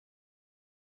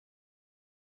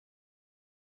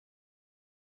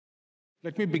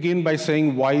Let me begin by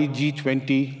saying why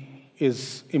G20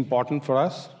 is important for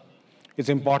us. It's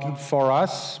important for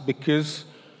us because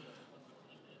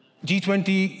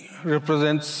G20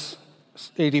 represents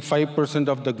 85%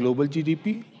 of the global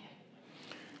GDP.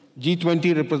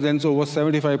 G20 represents over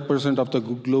 75% of the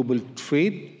global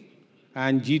trade,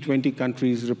 and G20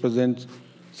 countries represent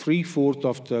 3/4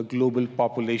 of the global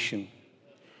population.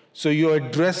 So you're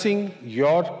addressing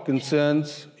your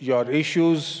concerns, your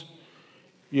issues,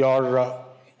 your,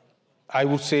 I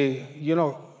would say,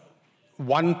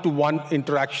 one-to-one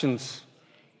interactions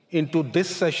into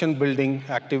this session building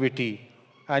activity,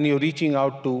 and you're reaching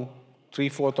out to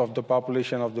 3/4 of the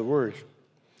population of the world.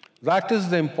 That is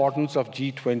the importance of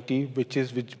G20,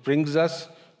 which brings us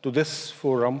to this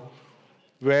forum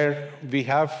where we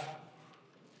have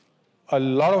a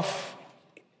lot of,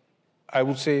 I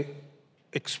would say,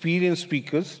 experienced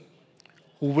speakers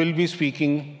who will be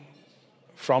speaking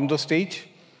from the stage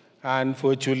and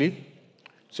virtually.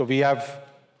 So we have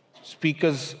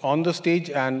speakers on the stage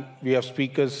and we have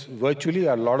speakers virtually,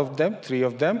 a lot of them, 3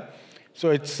 of them. So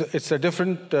it's a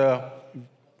different,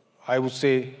 I would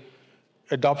say,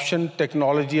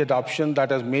 technology adoption that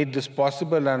has made this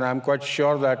possible, and I'm quite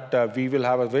sure that we will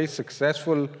have a very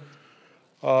successful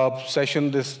session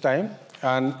this time.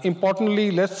 And importantly,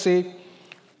 let's say,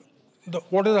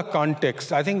 what is the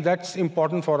context? I think that's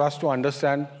important for us to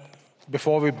understand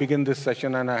before we begin this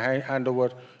session, and I hand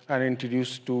over and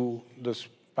introduce to this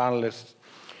panelists.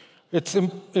 It's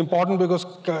important because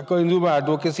consumer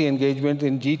advocacy engagement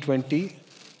in G20,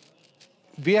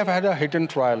 we have had a hit and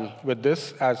trial with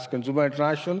this as Consumer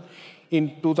International.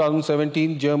 In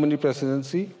 2017, Germany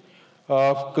presidency,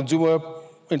 Consumer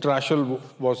International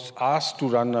was asked to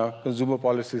run a consumer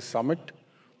policy summit,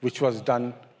 which was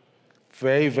done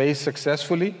very, very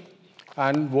successfully,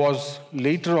 and was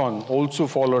later on also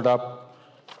followed up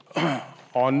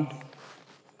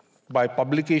by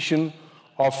publication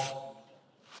of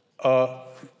a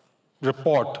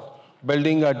report,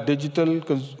 Building a Digital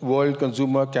World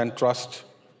Consumer Can Trust,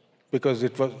 because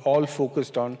it was all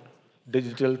focused on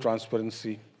digital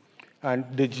transparency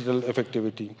and digital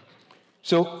effectivity.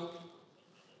 So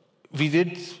we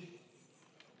did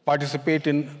participate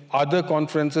in other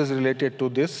conferences related to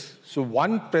this. So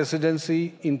one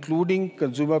presidency, including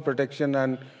consumer protection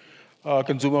and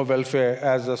consumer welfare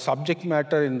as a subject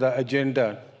matter in the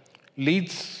agenda,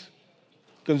 leads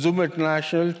Consumer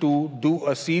International to do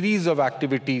a series of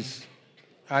activities,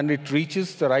 and it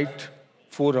reaches the right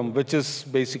forum, which is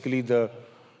basically the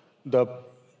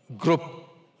group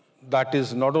that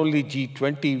is not only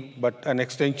G20, but an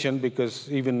extension, because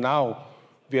even now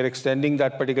we are extending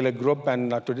that particular group,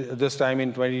 and this time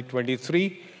in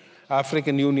 2023,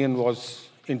 African Union was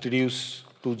introduced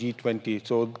to G20.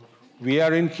 So we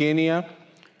are in Kenya.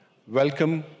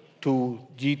 Welcome to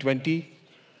G20,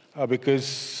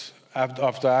 because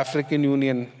of the African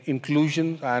Union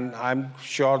inclusion, and I'm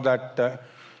sure that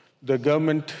the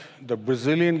government, the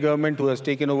Brazilian government, who has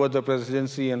taken over the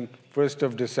presidency on 1st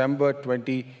of December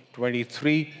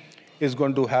 2023, is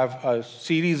going to have a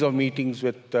series of meetings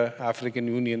with the African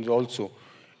unions also.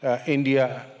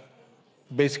 India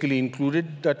basically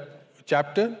included that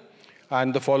chapter,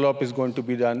 and the follow-up is going to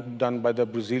be done by the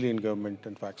Brazilian government,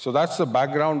 in fact. So that's the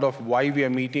background of why we are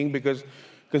meeting, because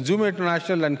Consumer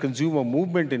International and consumer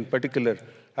movement in particular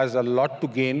has a lot to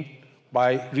gain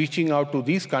by reaching out to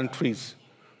these countries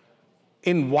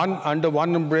under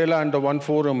one umbrella, under one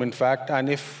forum, in fact. And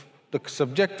if the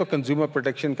subject for consumer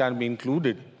protection can be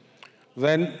included,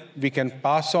 then we can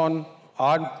pass on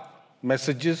our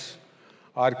messages,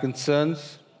 our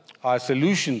concerns, our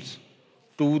solutions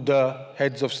to the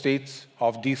heads of states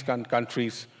of these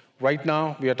countries. Right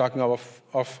now, we are talking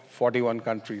of 41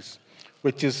 countries,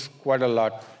 which is quite a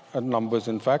lot of numbers,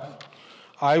 in fact.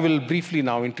 I will briefly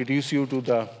now introduce you to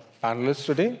the panelists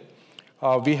today.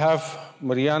 We have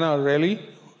Mariana Aureli.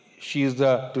 She is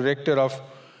the Director of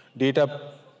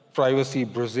Data Privacy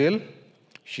Brazil.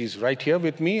 She's right here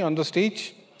with me on the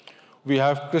stage. We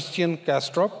have Christian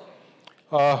Castrop,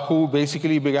 who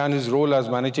basically began his role as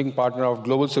Managing Partner of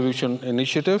Global Solution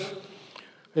Initiative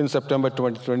in September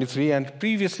 2023, and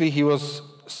previously he was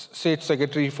State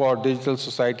Secretary for Digital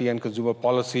Society and Consumer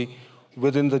Policy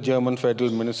within the German Federal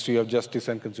Ministry of Justice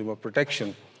and Consumer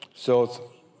Protection. So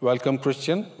welcome,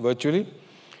 Christian, virtually.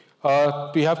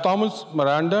 We have Thomas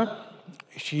Miranda.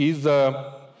 She is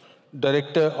the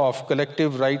Director of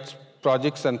Collective Rights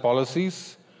Projects and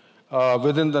Policies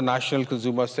within the National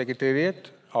Consumer Secretariat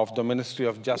of the Ministry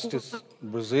of Justice,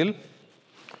 Brazil.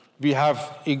 We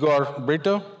have Igor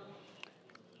Brito,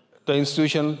 the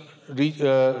Institution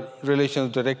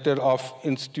Relations Director of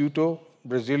Instituto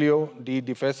Brasileiro de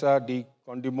Defesa de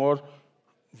Consumidor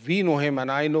we know him,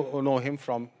 and I know him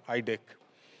from IDEC.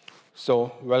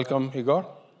 So welcome, Igor.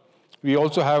 We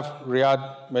also have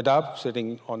Riyad Medab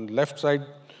sitting on the left side.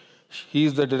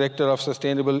 He's the Director of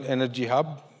Sustainable Energy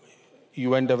Hub,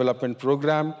 UN Development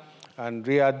Program, and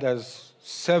Riyad has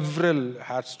several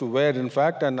hats to wear, in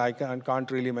fact, and I can't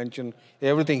really mention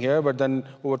everything here, but then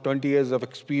over 20 years of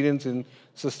experience in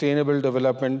sustainable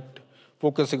development,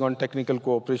 focusing on technical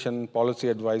cooperation, policy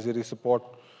advisory support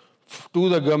to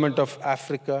the government of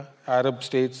Africa, Arab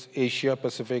states, Asia,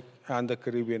 Pacific, and the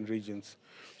Caribbean regions.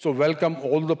 So welcome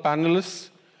all the panelists,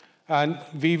 and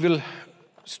we will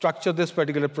structure this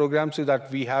particular program so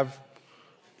that we have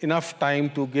enough time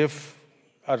to give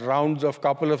a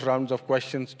couple of rounds of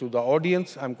questions to the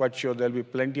audience. I'm quite sure there'll be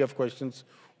plenty of questions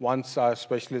once our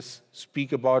specialists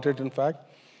speak about it, in fact.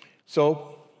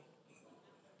 So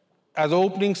as an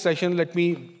opening session, let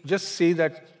me just say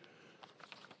that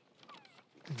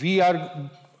we are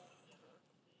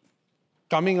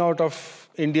coming out of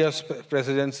India's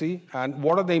presidency, and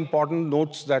what are the important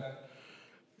notes that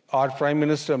our Prime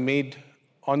Minister made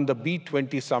on the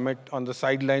B20 summit, on the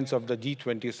sidelines of the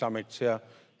G20 summits here,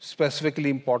 specifically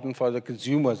important for the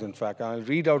consumers, in fact. I'll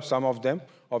read out some of them,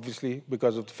 obviously,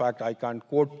 because of the fact I can't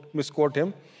misquote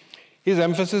him. His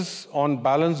emphasis on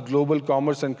balanced global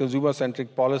commerce and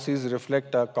consumer-centric policies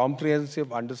reflect a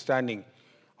comprehensive understanding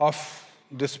of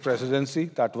this presidency,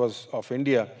 that was of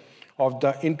India, of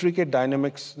the intricate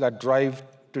dynamics that drive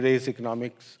today's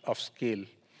economics of scale.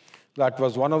 That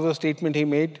was one of the statements he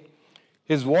made.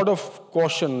 His word of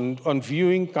caution on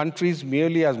viewing countries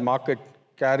merely as market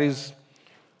carries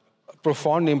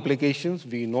profound implications.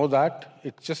 We know that.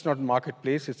 It's just not a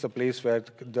marketplace. It's a place where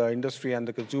the industry and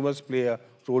the consumers play a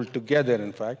role together,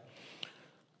 in fact.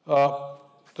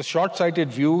 The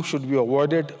short-sighted view should be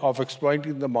avoided of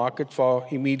exploiting the market for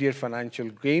immediate financial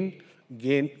gain,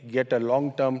 get a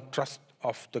long-term trust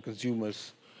of the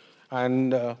consumers.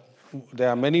 And there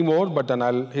are many more, but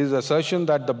then his assertion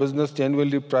that the business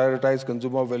genuinely prioritize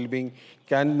consumer well-being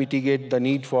can mitigate the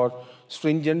need for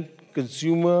stringent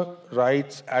consumer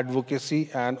rights advocacy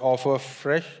and offer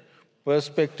fresh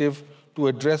perspective to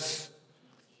address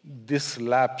this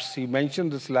lapse. He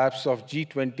mentioned this lapse of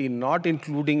G20 not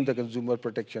including the consumer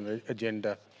protection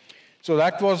agenda. So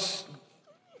that was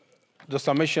the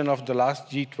summation of the last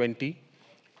G20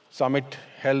 summit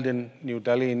held in New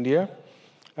Delhi, India.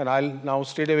 And I'll now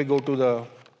straight away go to the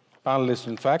panelists,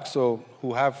 in fact, so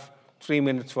who have 3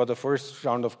 minutes for the first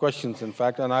round of questions, in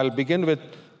fact. And I'll begin with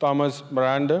Thomas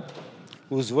Miranda,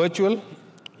 who's virtual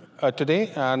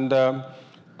today. And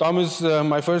Thomas,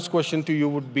 my first question to you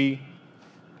would be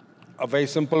a very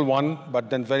simple one, but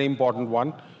then very important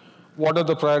one. What are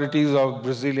the priorities of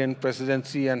Brazilian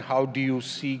presidency, and how do you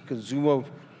see consumer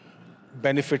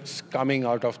benefits coming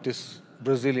out of this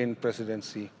Brazilian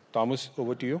presidency? Thomas,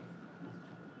 over to you.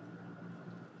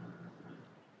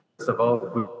 First of all,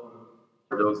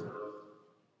 for those,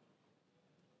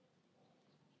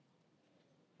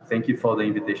 thank you for the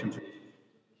invitation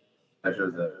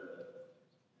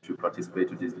to participate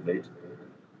in this debate.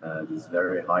 This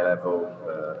very high-level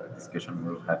discussion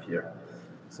we'll have here.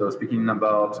 So, speaking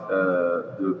about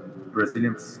the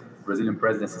Brazilian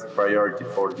presidency's priority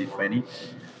for G20,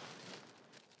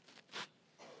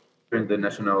 in the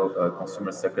National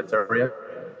Consumer Secretariat,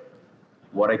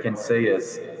 what I can say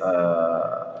is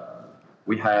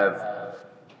we have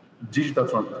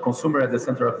consumer at the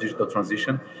center of digital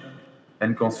transition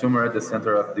and consumer at the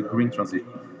center of the green transition.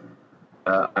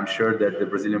 I'm sure that the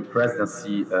Brazilian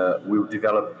presidency will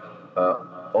develop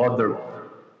other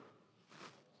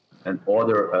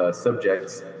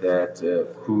subjects that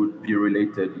could be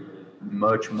related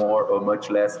much more or much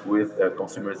less with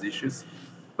consumers' issues.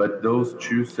 But those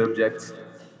two subjects,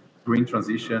 green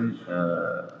transition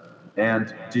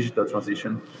and digital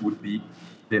transition, would be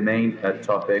the main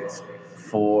topics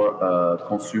for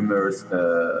consumers'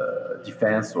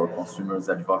 defense or consumers'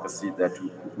 advocacy that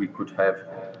we could have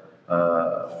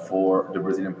for the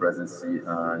Brazilian presidency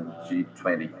in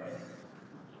G20.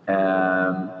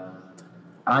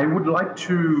 I would like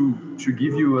to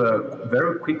give you a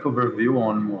very quick overview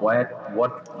on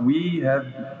what we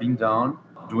have been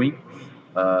doing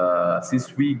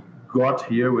since we got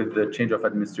here with the change of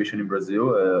administration in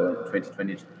Brazil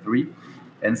 2023,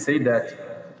 and say that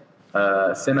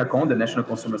Senacon, the National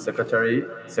Consumer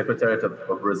Secretariat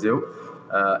of Brazil,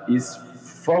 is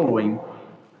following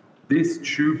these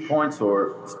 2 points,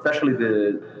 or especially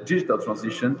the digital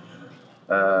transition,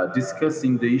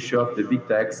 discussing the issue of the big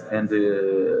techs and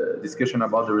the discussion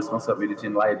about the responsibility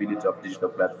and liability of digital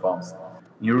platforms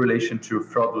in relation to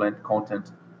fraudulent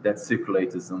content that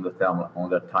circulates on the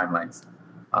timelines.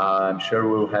 I'm sure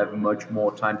we'll have much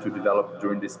more time to develop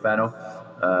during this panel,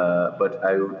 but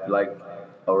I would like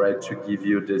already to give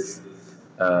you this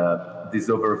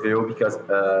overview because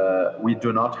we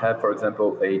do not have, for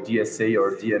example, a DSA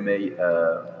or DMA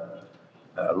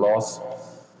laws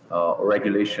or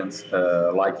regulations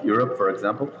like Europe, for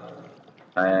example.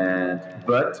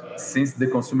 But since the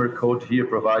consumer code here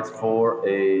provides for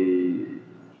a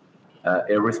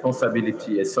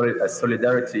responsibility, a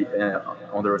solidarity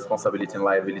on the responsibility and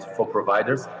liability for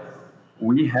providers,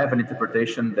 we have an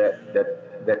interpretation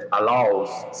that allows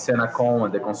Senacom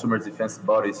and the consumer defense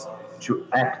bodies to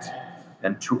act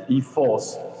and to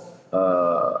enforce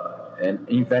and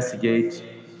investigate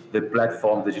the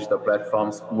platform, the digital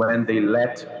platforms, when they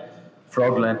let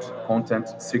fraudulent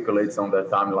content circulates on their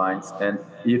timelines, and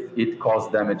if it causes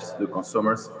damage to the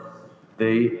consumers,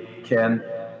 they can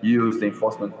use the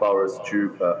enforcement powers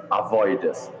to avoid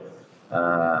this.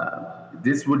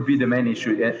 This would be the main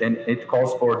issue, and it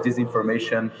calls for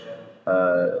disinformation,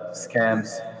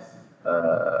 scams,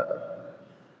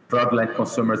 fraudulent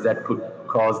consumers that could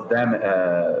cause them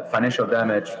financial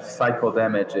damage, psycho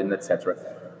damage, and etc.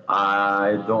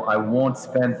 I won't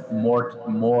spend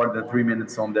more than 3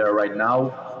 minutes on there right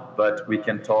now, but we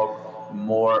can talk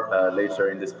more later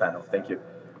in this panel. Thank you.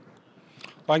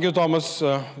 Thank you, Thomas.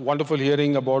 Wonderful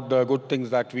hearing about the good things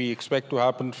that we expect to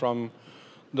happen from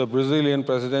the Brazilian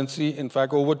presidency. In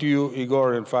fact, over to you,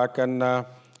 Igor, in fact, and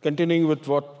continuing with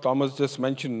what Thomas just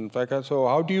mentioned, in fact, so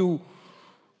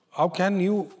how can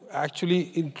you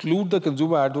actually include the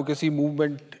consumer advocacy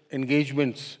movement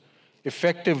engagements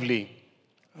effectively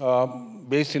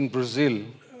based in Brazil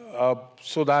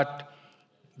so that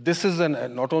this is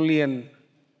not only an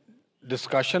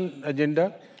discussion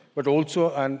agenda, but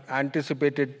also an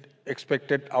anticipated,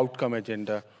 expected outcome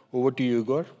agenda? Over to you,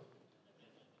 Igor.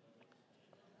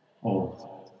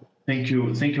 Oh, thank you,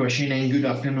 Ashina, and good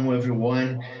afternoon,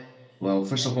 everyone. Well,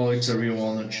 first of all, it's a real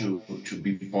honor to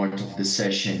be part of this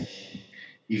session,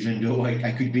 even though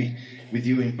I could be with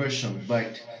you in person.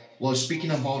 But while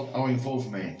speaking about our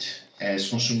involvement as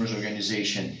consumers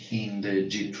organization in the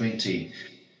G20,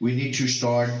 we need to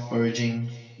start urging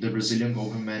the Brazilian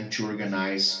government to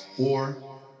organize or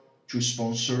to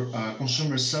sponsor a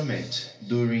consumer summit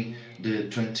during the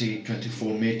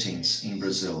 2024 meetings in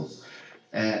Brazil.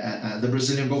 The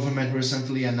Brazilian government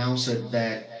recently announced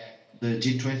that the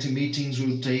G20 meetings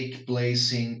will take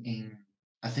place in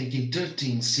I think in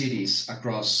 13 cities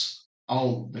across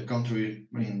all the country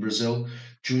in Brazil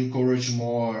to encourage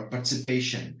more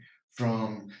participation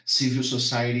from civil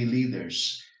society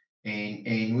leaders.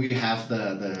 And we have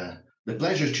the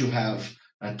pleasure to have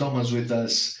Thomas with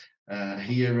us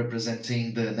here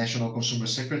representing the National Consumer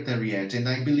Secretariat. And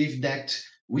I believe that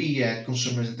we at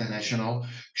Consumers International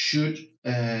should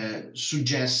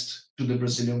suggest to the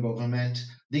Brazilian government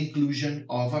the inclusion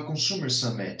of a consumer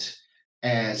summit,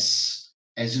 as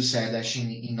you said,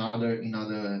 actually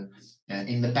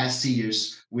in the past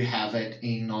years we have it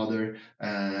in other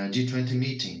G20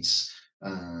 meetings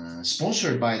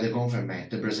sponsored by the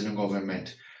government, the Brazilian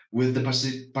government, with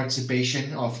the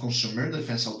participation of consumer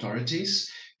defense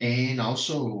authorities and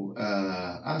also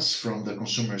us from the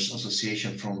Consumers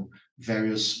Association from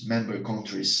various member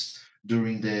countries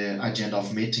during the agenda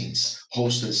of meetings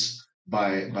hosted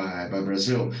by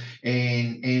Brazil.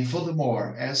 And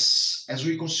furthermore, as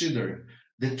we consider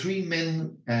the three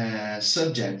main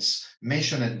subjects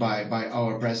mentioned by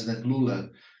our President Lula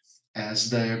as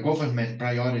the government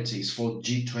priorities for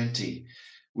G20,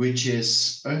 which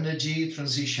is energy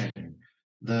transition,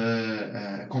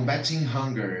 the combating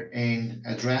hunger, and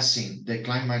addressing the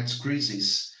climate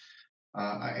crisis,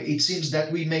 it seems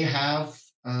that we may have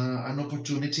an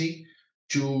opportunity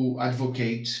to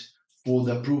advocate for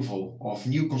the approval of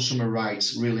new consumer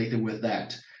rights related with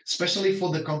that, especially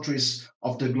for the countries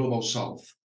of the global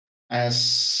south,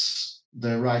 as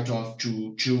the right of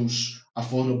to choose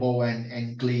affordable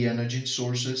and clean energy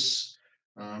sources,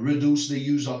 reduce the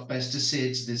use of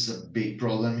pesticides. This is a big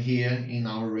problem here in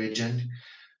our region,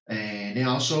 and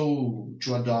also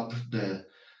to adopt the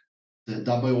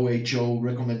WHO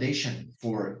recommendation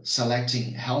for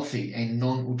selecting healthy and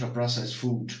non-ultra-processed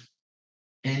food,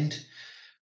 and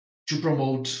to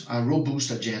promote a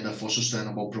robust agenda for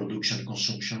sustainable production and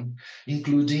consumption,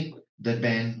 including the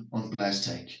ban on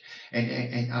plastic.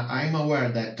 And I'm aware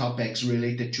that topics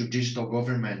related to digital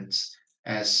governments,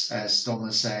 as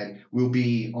Thomas said, will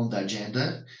be on the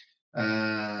agenda.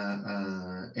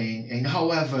 And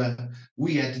however,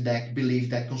 we at DEC believe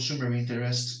that consumer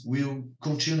interests will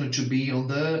continue to be on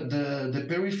the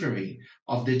periphery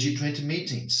of the G20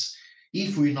 meetings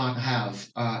if we not have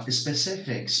a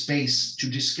specific space to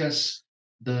discuss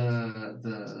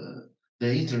the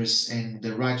the interests and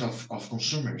the right of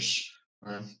consumers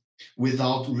uh,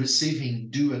 without receiving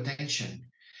due attention.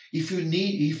 If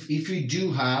we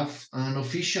do have an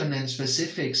official and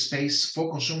specific space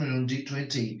for consumers on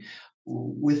G20,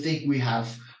 we think we have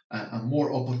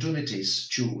more opportunities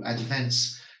to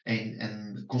advance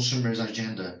and consumers'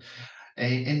 agenda.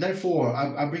 And therefore,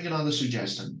 I bring another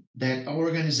suggestion that our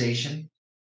organization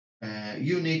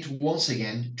you need once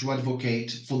again to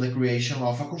advocate for the creation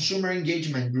of a consumer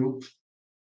engagement group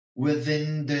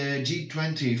within the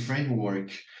G20 framework.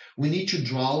 We need to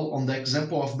draw on the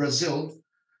example of Brazil,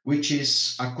 which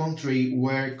is a country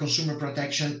where consumer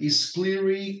protection is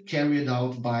clearly carried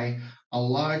out by a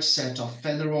large set of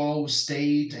federal,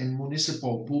 state, and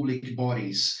municipal public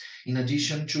bodies, in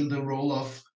addition to the role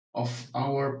of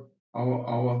our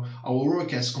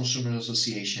work as consumer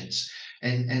associations.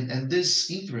 And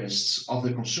these interests of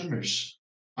the consumers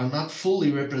are not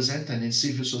fully represented in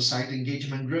civil society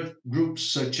engagement groups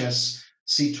such as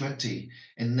C20,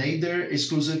 and neither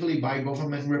exclusively by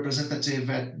government representative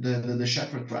at the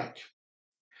shepherd track.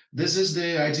 This is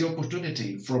the ideal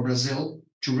opportunity for Brazil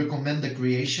to recommend the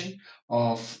creation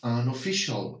of an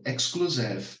official,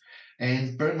 exclusive,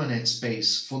 and permanent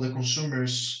space for the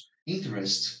consumer's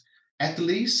interest, at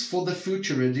least for the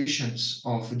future editions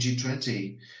of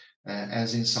G20,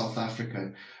 as in South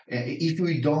Africa, if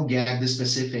we don't get the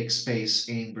specific space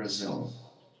in Brazil.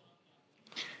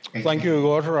 Thank you,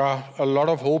 Igor. A lot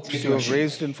of hopes you have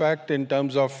raised, in fact, in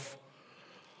terms of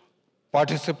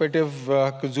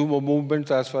participative consumer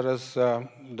movements as far as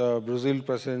the Brazil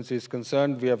presidency is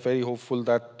concerned. We are very hopeful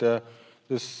that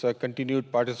this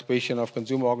continued participation of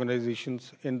consumer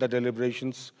organizations in the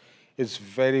deliberations is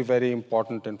very, very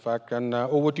important, in fact. And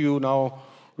over to you now,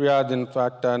 Riyadh, in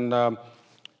fact. And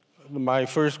my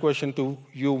first question to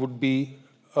you would be,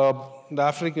 the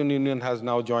African Union has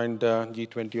now joined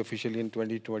G20 officially in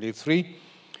 2023.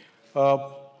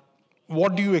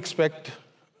 What do you expect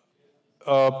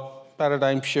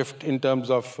paradigm shift in terms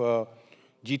of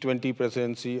G20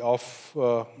 presidency of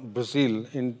Brazil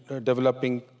in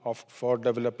for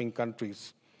developing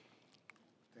countries?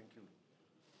 Thank you.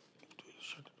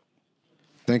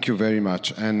 Thank you very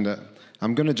much. And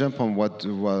I'm going to jump on what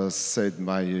was said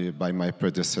by my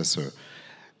predecessor.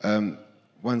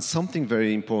 When something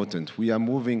very important, we are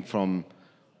moving from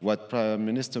what Prime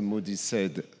Minister Modi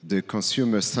said, the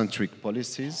consumer-centric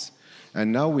policies,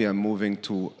 and now we are moving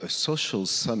to a social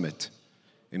summit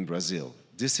in Brazil.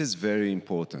 This is very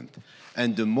important.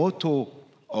 And the motto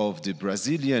of the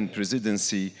Brazilian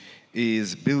presidency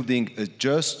is building a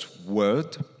just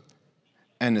world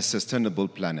and a sustainable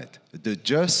planet. The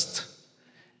just,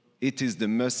 it is the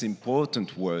most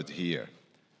important word here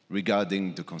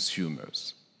regarding the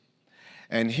consumers.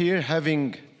 And here,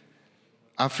 having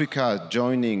Africa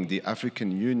joining the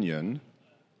African Union,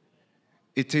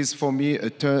 it is for me a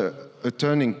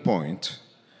turning point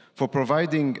for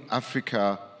providing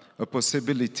Africa a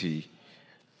possibility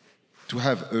to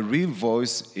have a real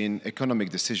voice in economic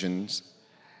decisions,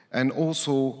 and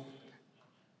also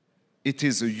it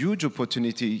is a huge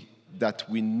opportunity that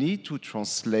we need to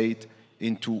translate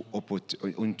into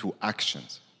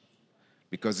actions.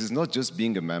 Because it's not just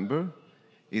being a member,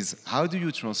 it's how do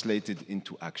you translate it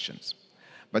into actions.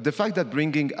 But the fact that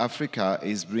bringing Africa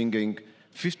is bringing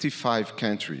 55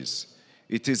 countries,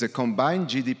 it is a combined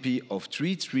GDP of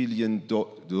 $3 trillion.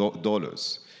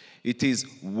 It is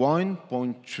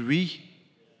 1.3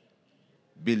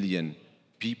 billion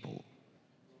people.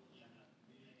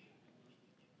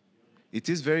 It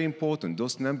is very important.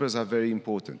 Those numbers are very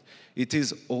important. It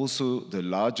is also the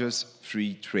largest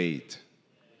free trade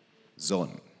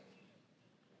zone.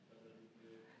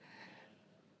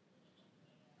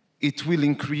 It will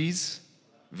increase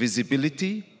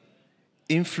visibility,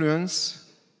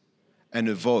 influence, and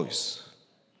a voice.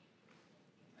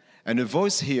 And a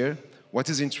voice here, what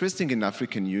is interesting in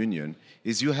African Union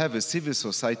is you have a civil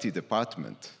society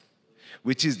department,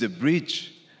 which is the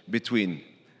bridge between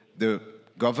the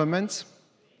government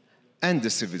and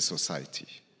the civil society.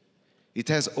 It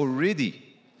has already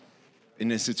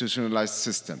an institutionalized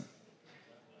system.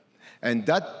 And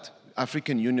that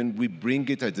African Union, we bring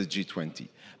it at the G20.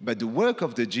 But the work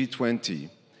of the G20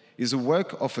 is a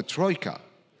work of a troika.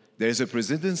 There is a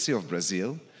presidency of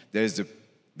Brazil, there is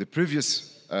the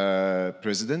previous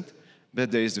president, but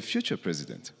there is the future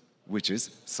president, which is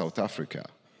South Africa.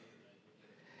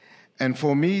 And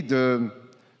for me, the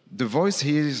voice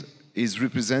here is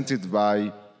represented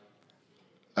by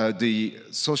the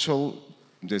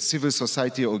civil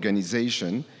society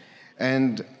organization,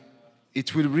 and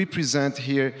it will represent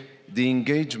here the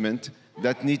engagement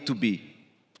that need to be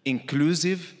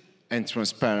inclusive and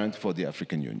transparent for the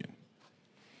African Union.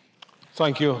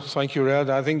 Thank you, Riyad.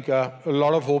 I think a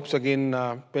lot of hopes again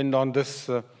pinned on this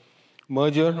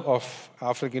merger of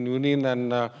African Union,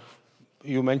 and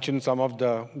you mentioned some of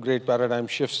the great paradigm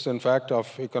shifts, in fact,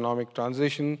 of economic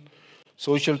transition,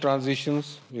 social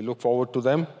transitions. We look forward to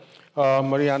them.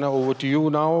 Mariana, over to you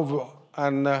now.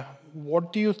 And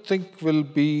what do you think will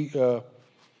be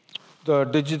the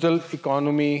digital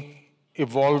economy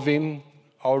evolving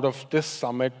out of this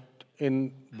summit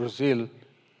in Brazil,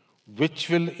 which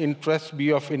will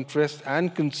be of interest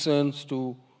and concerns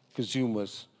to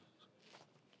consumers?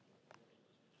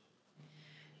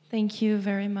 Thank you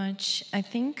very much. I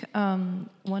think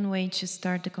one way to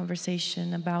start the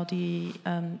conversation about the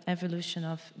evolution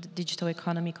of the digital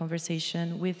economy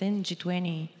conversation within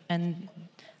G20 and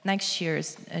next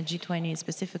year's G20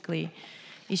 specifically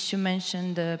is to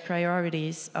mention the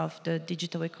priorities of the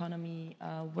digital economy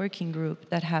working group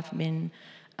that have been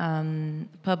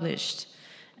published.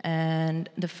 And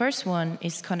the first one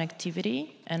is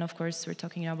connectivity. And of course, we're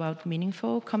talking about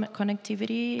meaningful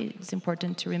connectivity. It's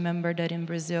important to remember that in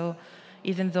Brazil,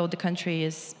 even though the country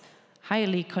is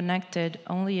highly connected,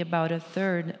 only about a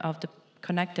third of the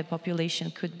connected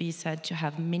population could be said to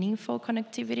have meaningful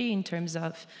connectivity in terms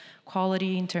of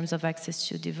quality, in terms of access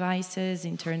to devices,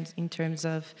 in terms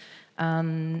of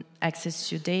access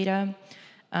to data.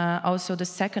 Also, the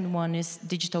second one is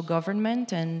digital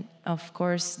government, and of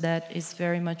course, that is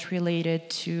very much related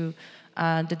to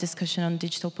the discussion on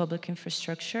digital public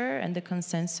infrastructure and the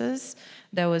consensus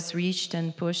that was reached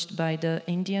and pushed by the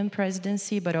Indian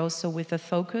presidency, but also with a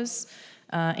focus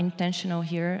intentional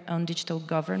here on digital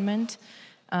government.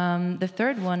 The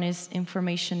third one is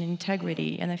information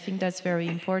integrity, and I think that's very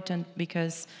important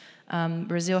because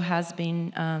Brazil has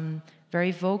been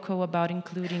very vocal about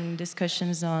including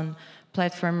discussions on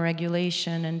platform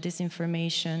regulation and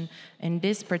disinformation in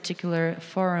this particular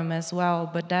forum as well,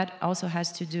 but that also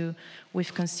has to do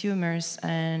with consumers,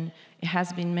 and it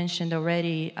has been mentioned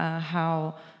already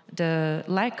how the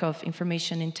lack of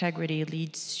information integrity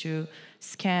leads to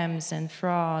scams and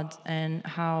fraud, and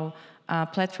how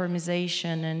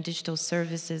platformization and digital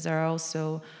services are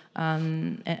also,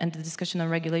 and the discussion on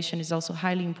regulation is also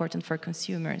highly important for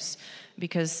consumers,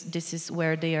 because this is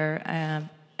where they are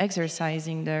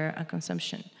exercising their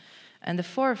consumption. And the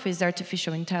fourth is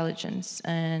artificial intelligence,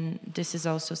 and this is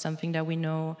also something that we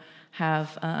know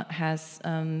has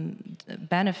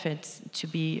benefits to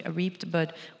be reaped,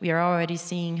 but we are already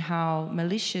seeing how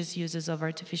malicious uses of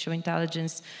artificial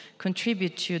intelligence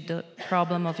contribute to the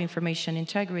problem of information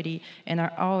integrity and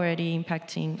are already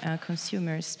impacting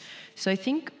consumers. So I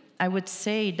think I would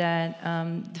say that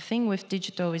the thing with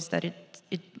digital is that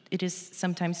it is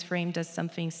sometimes framed as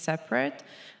something separate.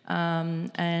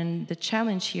 And the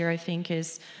challenge here, I think,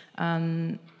 is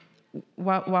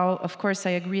while of course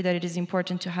I agree that it is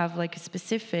important to have like a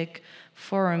specific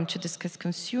forum to discuss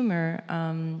consumer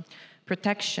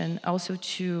protection, also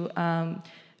to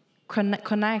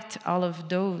connect all of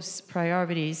those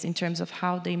priorities in terms of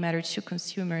how they matter to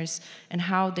consumers and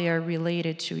how they are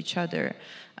related to each other.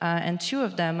 And two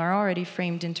of them are already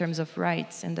framed in terms of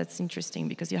rights, and that's interesting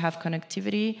because you have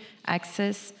connectivity,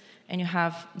 access, and you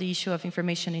have the issue of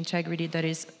information integrity that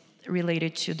is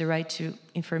related to the right to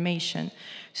information.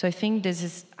 So I think this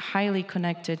is highly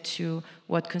connected to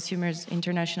what Consumers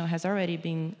International has already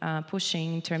been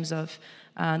pushing in terms of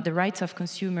the rights of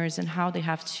consumers and how they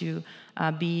have to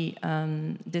be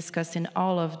discussed in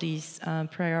all of these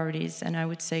priorities. And I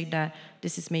would say that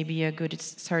this is maybe a good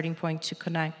starting point to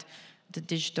connect the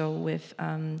digital with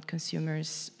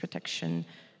consumers' protection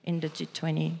in the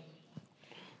G20.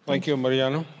 Thank you,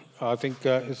 Mariano. I think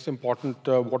it's important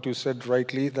what you said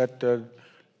rightly, that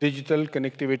digital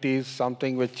connectivity is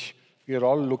something which we are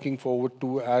all looking forward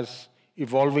to as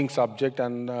evolving subject,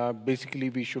 and basically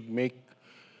we should make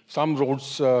some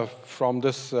roads from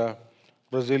this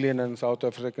Brazilian and South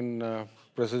African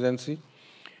presidency.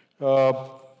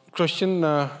 Christian,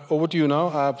 over to you now.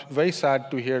 I'm very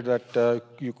sad to hear that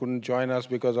you couldn't join us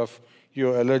because of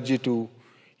your allergy to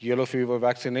yellow fever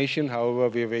vaccination. However,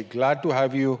 we're very glad to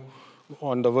have you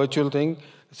on the virtual thing.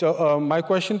 So my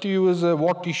question to you is,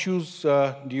 what issues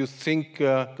do you think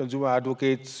consumer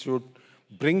advocates should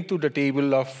bring to the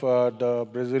table of the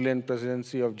Brazilian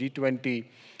presidency of G20,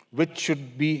 which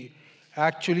should be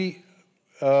actually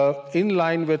in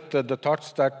line with the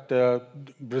thoughts that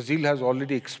Brazil has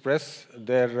already expressed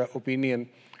their opinion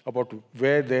about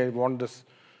where they want this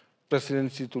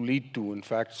presidency to lead to, in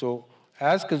fact. So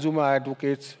as consumer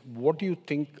advocates, what do you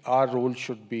think our role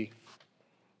should be?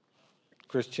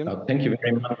 Christian. Thank you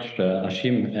very much,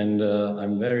 Ashim. And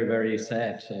I'm very, very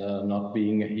sad not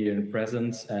being here in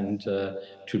presence and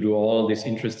to do all these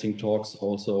interesting talks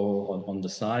also on the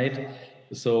side.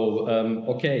 So,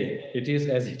 okay, it is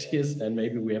as it is, and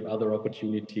maybe we have other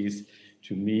opportunities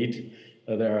to meet.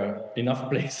 There are enough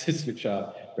places which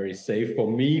are very safe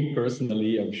for me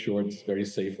personally. I'm sure it's very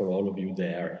safe for all of you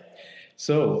there.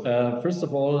 So, first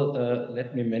of all,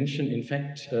 let me mention, in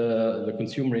fact, the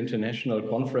Consumer International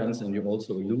Conference, and you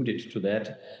also alluded to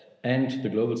that, and the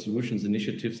Global Solutions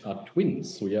Initiatives are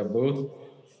twins. We are both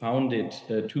founded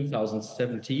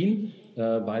 2017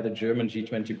 by the German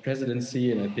G20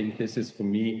 presidency, and I think this is, for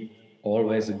me,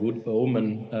 always a good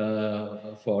omen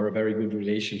for a very good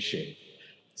relationship.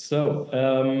 So,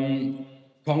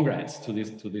 congrats to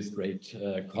this great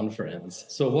conference.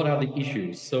 So, what are the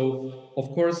issues? So,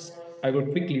 of course, I will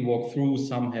quickly walk through.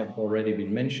 Some have already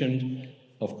been mentioned.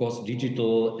 Of course,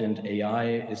 digital and AI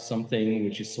is something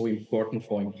which is so important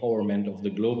for empowerment of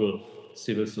the global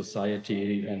civil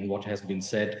society, and what has been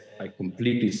said, I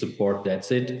completely support. That's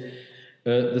it.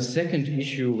 The second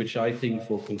issue, which I think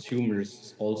for consumers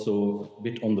is also a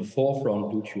bit on the forefront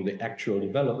due to the actual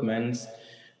developments,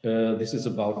 this is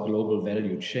about global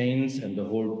value chains and the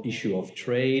whole issue of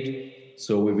trade.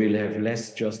 So we will have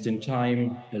less just in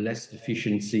time, less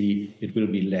efficiency, it will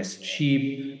be less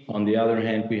cheap. On the other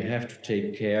hand, we have to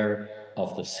take care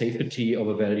of the safety of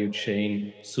a value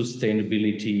chain,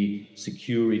 sustainability,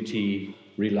 security,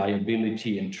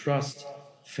 reliability and trust,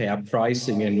 fair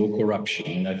pricing and no corruption.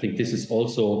 And I think this is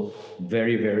also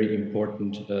very, very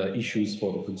important issues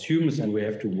for the consumers, and we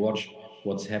have to watch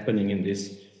what's happening in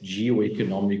this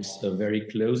geoeconomics very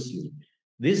closely.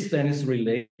 This then is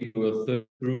related to a third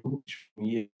group, which for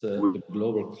me is the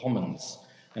global commons.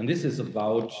 And this is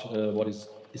about what is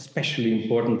especially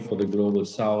important for the global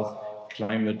south: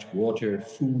 climate, water,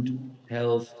 food,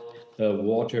 health,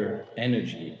 water,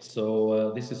 energy.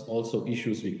 So this is also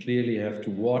issues we clearly have to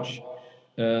watch.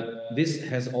 This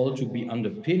has all to be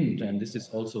underpinned, and this is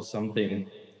also something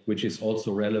which is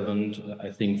also relevant,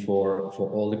 I think, for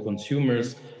all the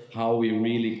consumers, how we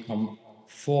really come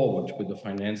forward with the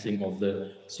financing of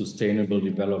the Sustainable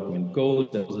Development Goals.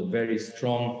 There was a very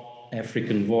strong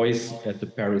African voice at the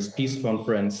Paris Peace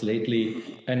Conference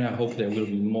lately, and I hope there will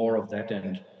be more of that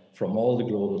and from all the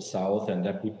global south, and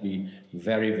that would be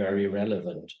very, very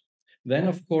relevant. Then,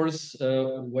 of course,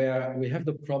 where we have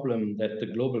the problem that the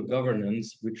global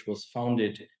governance, which was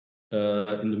founded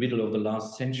in the middle of the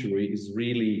last century, is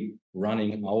really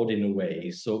running out in a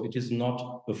way. So it is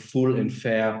not a full and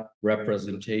fair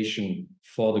representation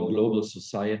for the global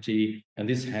society, and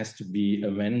this has to be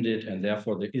amended. And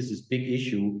therefore, there is this big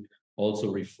issue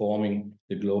also reforming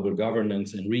the global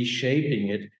governance and reshaping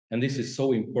it. And this is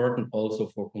so important also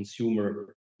for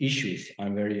consumer issues.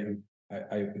 I'm very,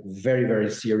 very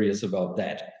serious about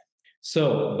that.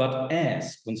 So, but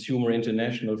as Consumer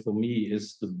International for me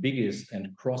is the biggest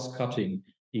and cross-cutting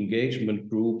engagement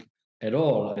group at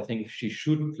all, I think she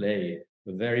should play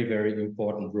a very, very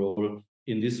important role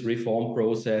in this reform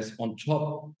process on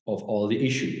top of all the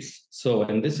issues. So,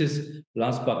 and this is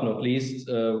last but not least,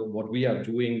 what we are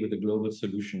doing with the Global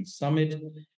Solutions Summit.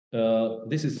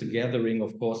 This is the gathering,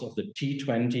 of course, of the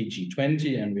T20,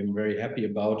 G20, and we're very happy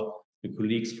about the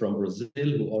colleagues from Brazil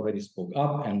who already spoke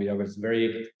up, and we have a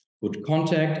very good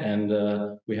contact, and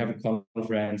we have a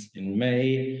conference in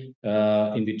May.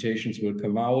 Invitations will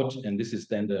come out, and this is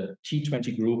then the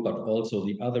T20 group, but also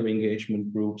the other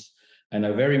engagement groups. And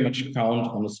I very much count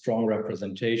on a strong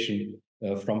representation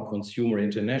from Consumer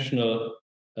International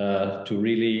to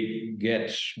really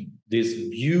get these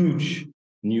huge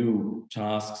new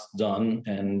tasks done.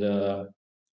 And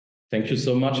thank you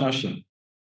so much, Ashim.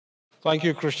 Thank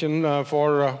you, Christian,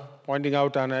 for pointing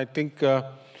out. And I think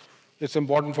it's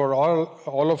important for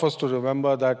all of us to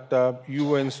remember that you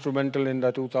were instrumental in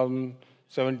the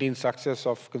 2017 success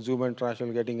of Consumer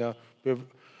International getting a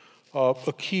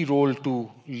key role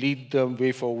to lead the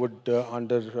way forward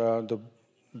under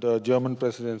the German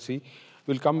presidency.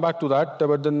 We'll come back to that.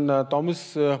 But then,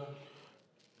 Thomas,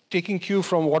 taking cue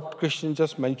from what Christian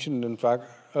just mentioned, in fact,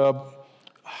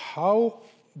 how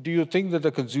do you think that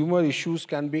the consumer issues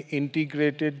can be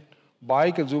integrated by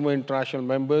Consumer International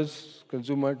members?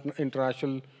 Consumer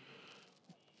International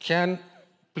can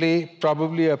play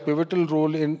probably a pivotal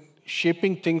role in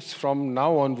shaping things from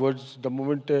now onwards, the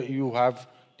moment you have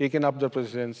taken up the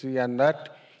presidency, and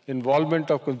that involvement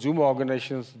of consumer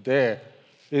organizations there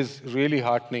is really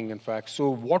heartening, in fact. So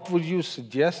what would you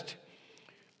suggest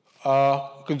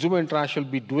Consumer International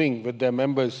be doing with their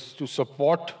members to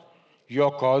support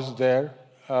your cause there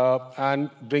and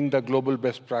bring the global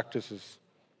best practices?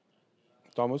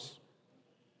 Thomas?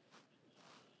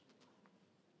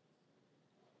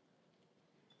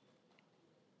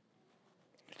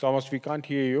 Thomas, we can't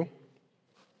hear you.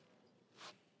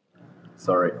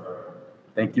 Sorry.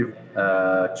 Thank you.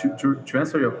 To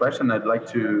answer your question, I'd like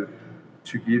to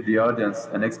give the audience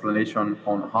an explanation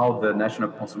on how the National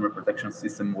Consumer Protection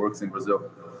System works in Brazil.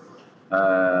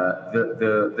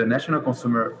 The National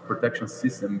Consumer Protection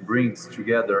System brings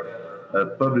together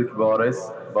public bodies,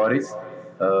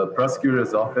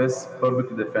 prosecutor's office,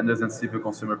 public defenders, and civil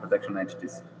consumer protection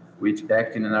entities, which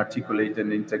act in an articulated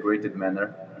and integrated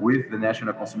manner with the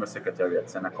National Consumer Secretariat,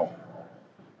 SENACOM.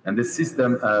 And the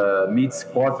system meets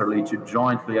quarterly to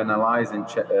jointly analyze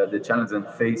the challenges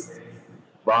faced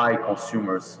by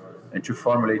consumers and to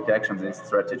formulate actions and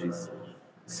strategies,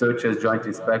 such as joint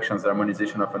inspections,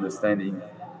 harmonization of understanding,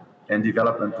 and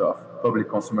development of public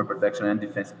consumer protection and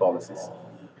defense policies.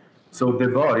 So the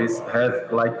bodies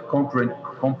have like concurrent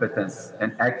competence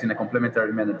and act in a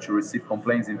complementary manner to receive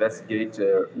complaints, investigate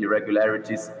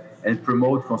irregularities, and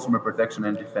promote consumer protection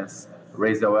and defense,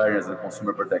 raise awareness of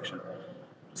consumer protection.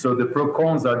 So the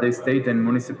PROCONs are the state and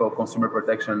municipal consumer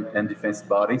protection and defense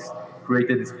bodies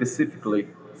created specifically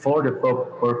for the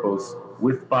purpose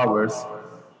with powers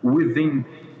within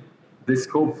the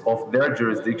scope of their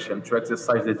jurisdiction to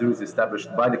exercise the duties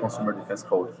established by the Consumer Defense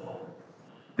Code.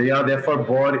 They are therefore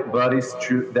bodies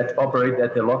that operate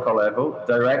at the local level,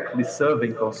 directly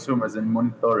serving consumers and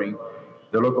monitoring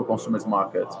the local consumers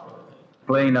market,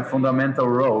 playing a fundamental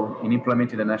role in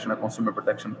implementing the National Consumer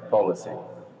Protection Policy.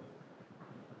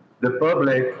 The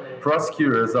Public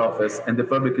Prosecutor's Office and the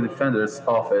Public Defender's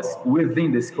Office,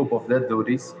 within the scope of their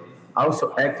duties,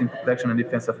 also act in protection and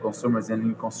defense of consumers and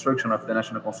in construction of the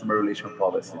National Consumer Relations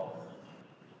Policy.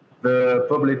 The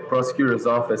Public Prosecutor's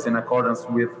Office, in accordance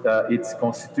with its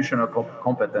constitutional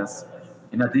competence,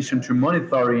 in addition to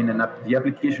monitoring and the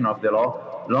application of the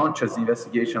law, launches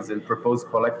investigations and proposes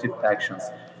collective actions.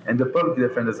 And the Public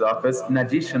Defender's Office, in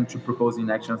addition to proposing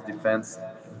actions, defends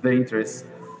the interests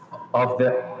of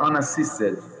the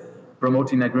unassisted,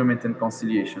 promoting agreement and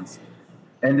conciliations.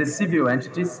 And the civil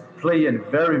entities play a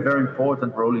very, very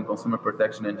important role in consumer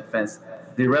protection and defense.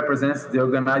 They represent the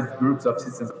organized groups of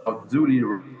citizens of duly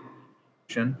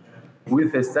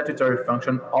with a statutory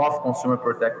function of consumer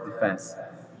protect defense.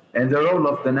 And the role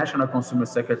of the National Consumer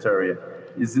Secretariat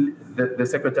is the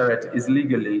Secretariat is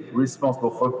legally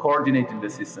responsible for coordinating the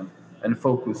system and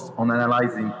focused on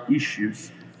analyzing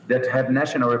issues that have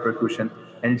national repercussion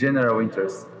and general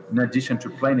interest, in addition to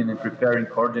planning and preparing,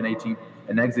 coordinating,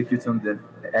 and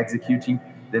executing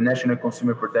the National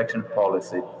Consumer Protection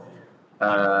Policy.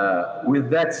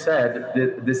 With that said,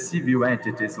 the civil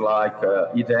entities like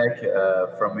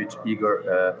IDEC, from which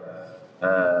Igor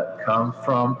comes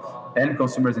from, and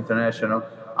Consumers International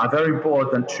are very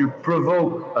important to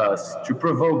provoke us, to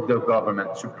provoke the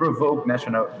government, to provoke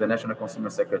the National Consumer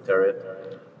Secretariat,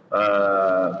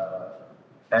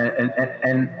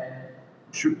 and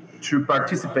to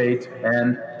participate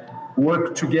and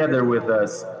work together with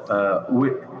us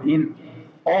in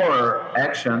our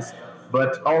actions,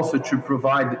 but also to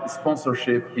provide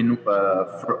sponsorship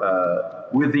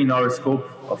within our scope,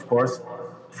 of course,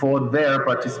 for their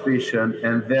participation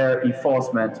and their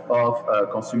enforcement of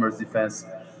consumers' defense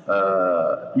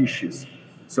issues.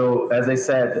 So, as I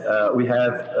said, we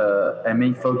have a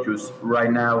main focus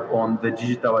right now on the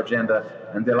digital agenda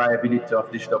and the liability of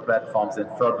digital platforms and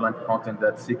fraudulent content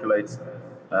that circulates.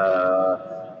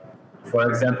 For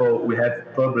example, we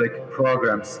have public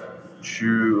programs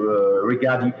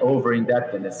regarding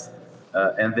over-indebtedness,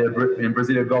 and the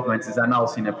Brazilian government is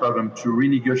announcing a program to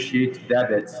renegotiate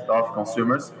debts of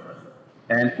consumers,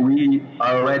 and we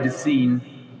are already seeing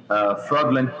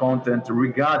fraudulent content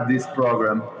regarding this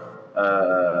program,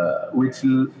 which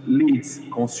leads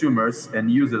consumers and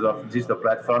users of digital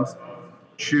platforms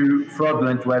to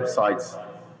fraudulent websites,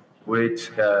 which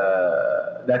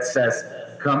that says,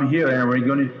 "Come here and we're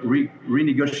going to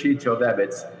renegotiate your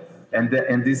debits," and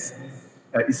this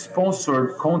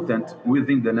sponsored content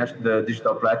within the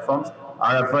digital platforms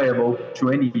are available to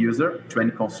any user, to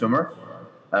any consumer,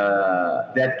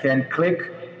 that can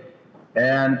click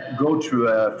and go to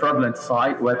a fraudulent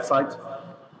website,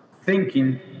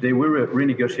 thinking they will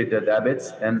renegotiate their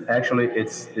debits, and actually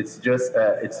it's just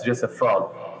a fraud.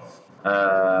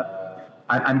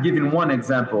 I'm giving one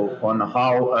example on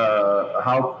how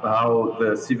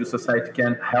the civil society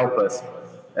can help us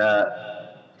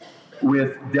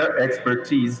with their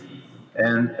expertise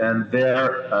and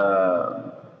their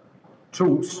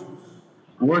tools,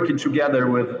 working together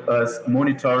with us,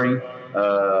 monitoring,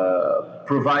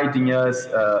 providing us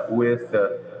with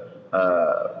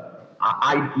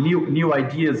new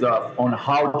ideas on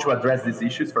how to address these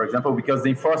issues, for example, because the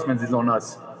enforcement is on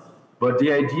us. But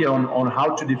the idea on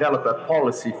how to develop a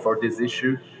policy for this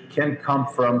issue can come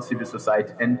from civil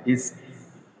society and is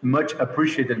much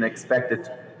appreciated and expected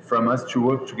from us to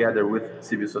work together with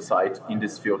civil society in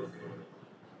this field.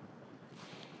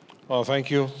 Oh,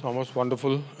 thank you, Thomas.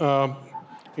 Wonderful.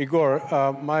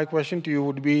 Igor, my question to you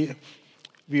would be,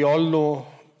 we all know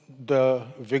the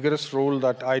vigorous role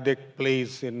that IDEC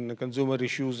plays in consumer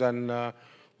issues, and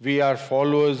we are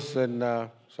followers in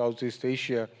Southeast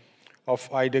Asia of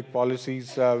IDEC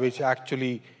policies, which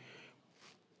actually,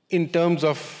 in terms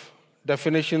of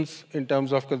definitions, in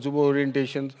terms of consumer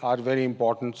orientations, are very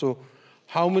important. So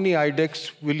how many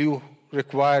IDECs will you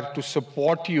require to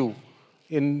support you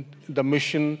in the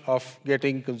mission of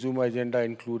getting consumer agenda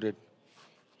included?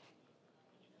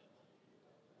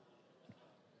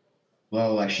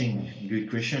 Well, Ashing, good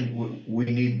question. We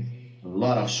need a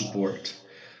lot of support.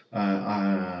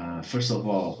 First of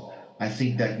all, I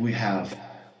think that we have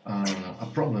a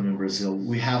problem in Brazil.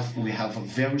 We have a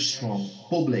very strong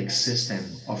public system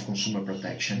of consumer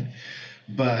protection,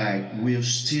 but we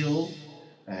still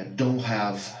don't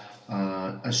have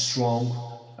a strong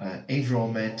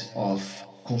environment of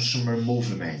consumer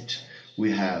movement.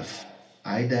 We have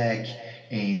IDEC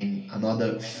and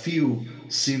another few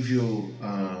civil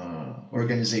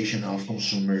organization of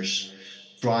consumers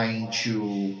trying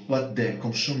to put the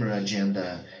consumer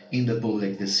agenda in the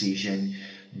public decision,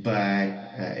 but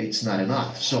it's not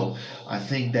enough. So I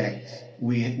think that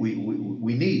we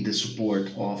need the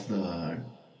support of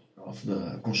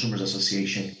the consumers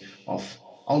association of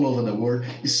all over the world,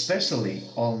 especially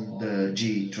on the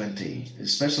G20,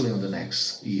 especially on the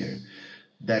next year.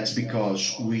 That's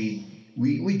because we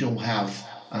don't have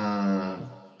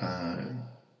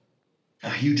a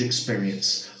huge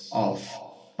experience of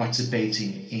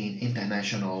participating in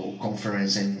international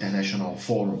conference and international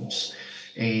forums,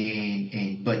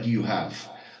 but you have.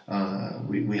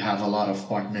 We have a lot of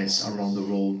partners around the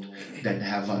world that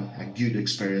have a good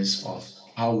experience of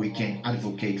how we can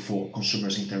advocate for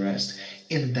consumers' interest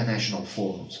in international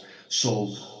forums.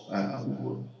 So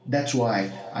that's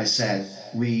why I said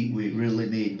we really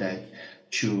need that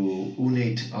to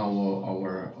unite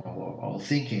our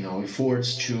thinking, our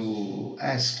efforts to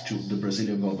ask to the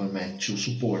Brazilian government to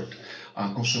support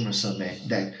a consumer summit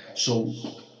that so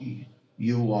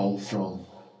you all from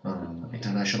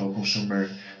international consumer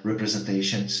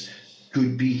representations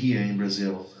could be here in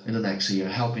Brazil in the next year,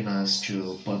 helping us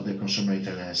to put the consumer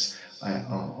interest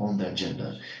on the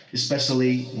agenda,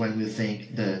 especially when we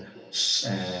think the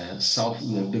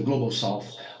the global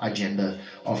South agenda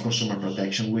of consumer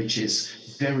protection, which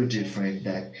is very different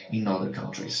than in other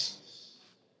countries.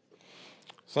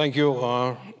 Thank you,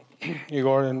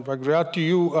 Igor. And Riyad, to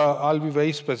you, I'll be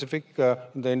very specific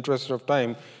in the interest of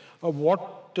time.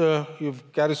 What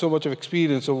you've carried so much of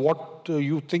experience, so what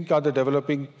you think are the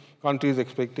developing countries'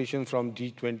 expectations from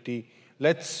G20?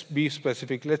 Let's be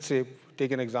specific. Let's say,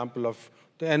 take an example of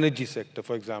the energy sector,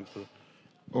 for example.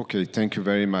 Okay, thank you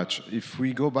very much. If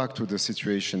we go back to the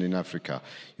situation in Africa,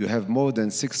 you have more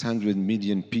than 600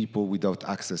 million people without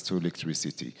access to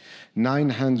electricity,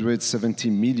 970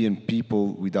 million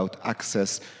people without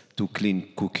access to clean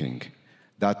cooking.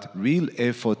 That real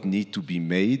effort needs to be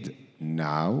made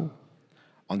now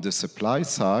on the supply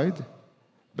side,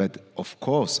 but of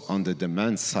course on the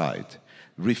demand side,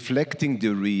 reflecting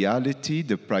the reality,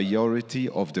 the priority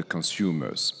of the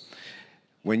consumers.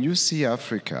 When you see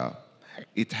Africa,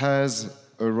 it has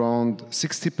around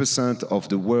 60% of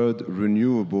the world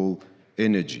renewable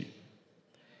energy.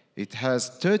 It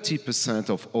has 30%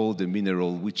 of all the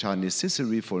minerals which are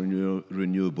necessary for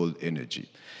renewable energy.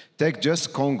 Take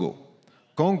just Congo.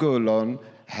 Congo alone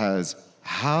has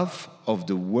half of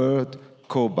the world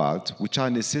cobalt which are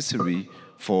necessary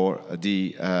for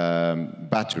the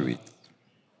battery.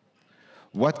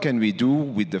 What can we do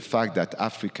with the fact that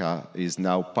Africa is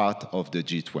now part of the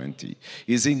G20?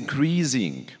 Is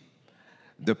increasing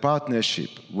the partnership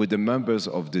with the members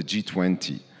of the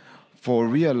G20 for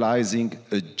realizing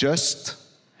a just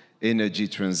energy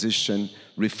transition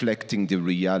reflecting the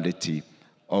reality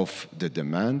of the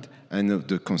demand and of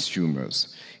the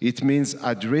consumers. It means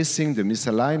addressing the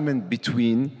misalignment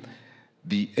between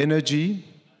the energy,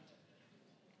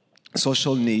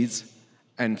 social needs,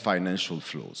 and financial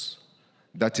flows.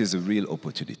 That is a real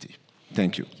opportunity.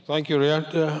 Thank you. Thank you,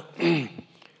 Riyad.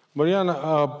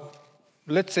 Mariana,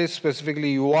 let's say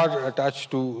specifically you are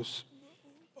attached to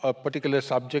a particular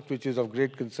subject which is of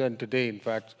great concern today, in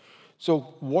fact.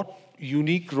 So what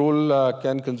unique role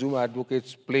can consumer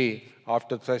advocates play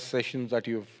after such sessions that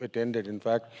you've attended, in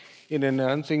fact, in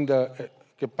enhancing the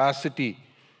capacity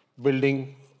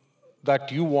building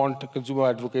that you want consumer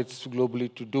advocates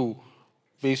globally to do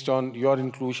based on your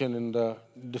inclusion in the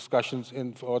discussions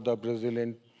for the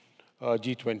Brazilian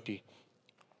G20?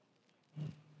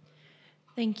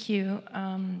 Thank you.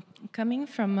 Coming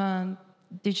from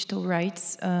digital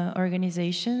rights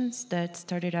organizations that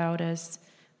started out as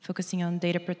focusing on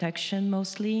data protection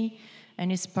mostly,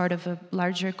 and is part of a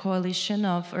larger coalition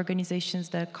of organizations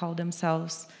that call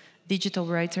themselves digital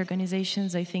rights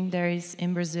organizations. I think there is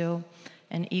in Brazil,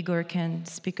 and Igor can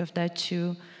speak of that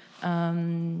too,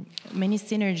 many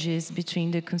synergies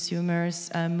between the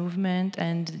consumers movement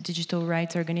and digital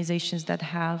rights organizations that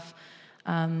have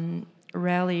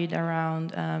rallied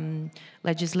around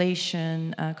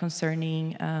legislation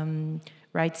concerning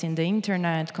rights in the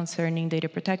internet, concerning data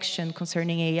protection,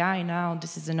 concerning AI now.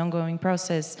 This is an ongoing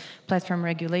process, platform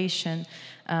regulation.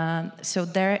 So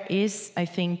there is, I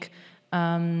think,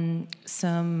 some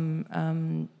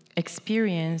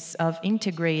experience of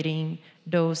integrating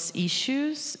those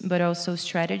issues, but also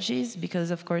strategies,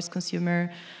 because of course consumers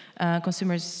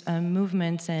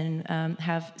movements and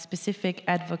have specific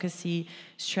advocacy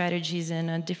strategies and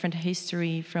a different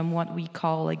history from what we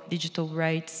call like digital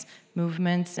rights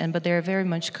movements, but they're very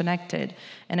much connected.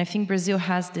 And I think Brazil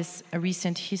has this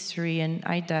recent history, and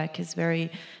IDEC is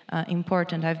very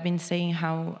important. I've been saying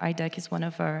how IDEC is one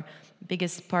of our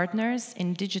biggest partners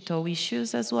in digital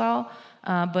issues as well,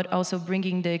 but also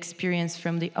bringing the experience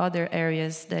from the other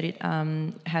areas that it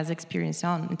has experience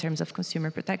on in terms of consumer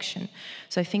protection.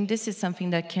 So I think this is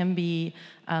something that can be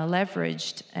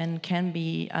leveraged and can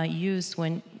be used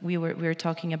when we were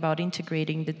talking about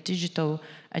integrating the digital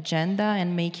agenda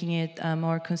and making it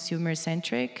more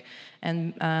consumer-centric,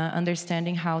 and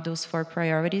understanding how those 4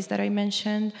 priorities that I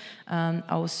mentioned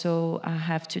also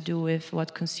have to do with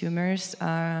what consumers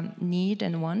need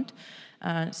and want.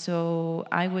 So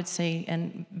I would say,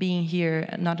 and being here,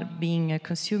 not being a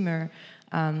consumer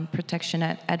protection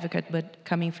advocate, but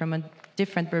coming from a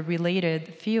different but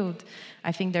related field,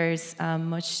 I think there is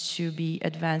much to be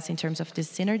advanced in terms of this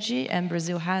synergy, and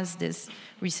Brazil has this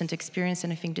recent experience,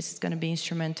 and I think this is going to be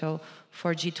instrumental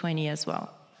for G20 as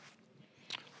well.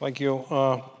 Thank you.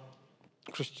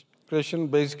 Christian,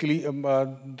 basically,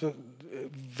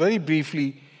 very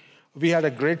briefly, we had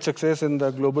a great success in the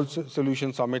Global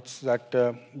Solution Summits that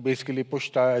basically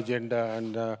pushed our agenda.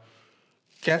 And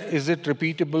is it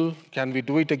repeatable? Can we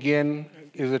do it again?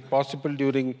 Is it possible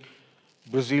during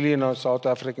Brazilian or South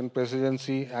African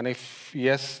presidency? And if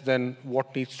yes, then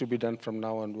what needs to be done from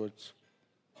now onwards?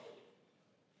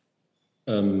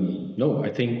 No, I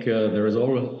think there is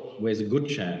always a good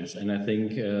chance. And I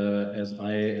think as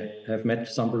I have met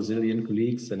some Brazilian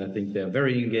colleagues, and I think they're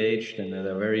very engaged and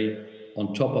they're very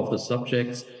on top of the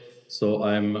subjects. So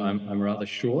I'm rather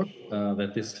sure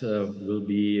that this will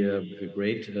be a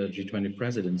great G20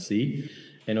 presidency.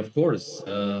 And of course,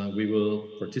 we will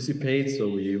participate. So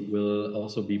we will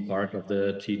also be part of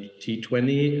the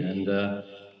T20, and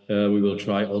we will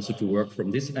try also to work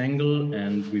from this angle.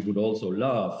 And we would also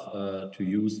love to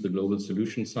use the Global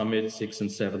Solution Summit, 6th and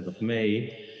 7th of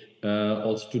May,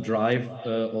 also to drive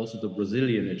also the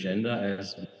Brazilian agenda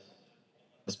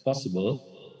as possible.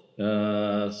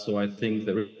 So I think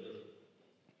there is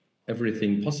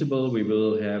everything possible. We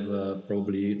will have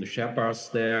probably the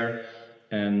Sherpas there,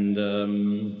 and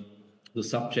the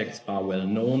subjects are well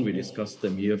known. We discussed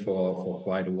them here for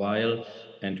quite a while,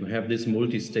 and to have this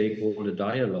multi-stakeholder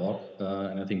dialogue,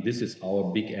 and I think this is our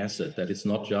big asset, that it's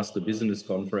not just a business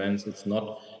conference, it's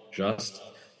not just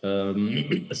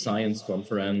a science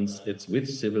conference, it's with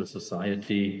civil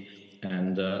society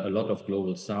and a lot of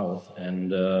Global South.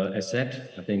 And as said,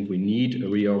 I think we need a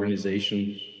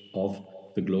reorganization of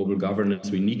the global governance.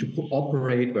 We need to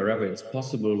cooperate wherever it's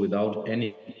possible without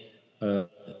any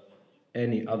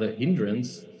other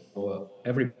hindrance, or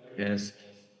everybody has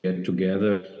to get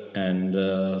together. And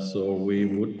so we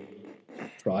would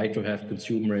try to have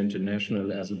Consumer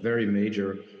International as a very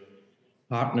major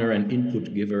partner and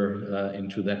input giver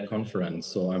into that conference.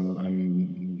 So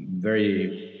I'm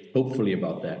very hopefully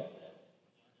about that.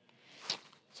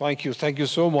 Thank you. Thank you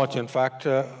so much. In fact,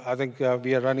 I think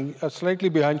we are running slightly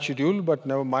behind schedule, but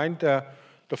never mind.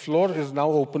 The floor is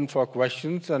now open for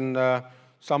questions, and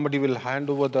somebody will hand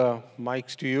over the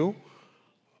mics to you.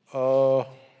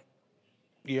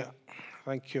 Yeah.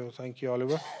 Thank you. Thank you,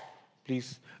 Oliver.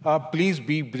 Please, please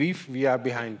be brief. We are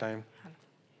behind time.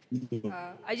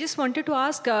 I just wanted to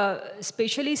ask,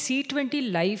 especially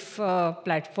C20 Life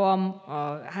platform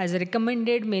has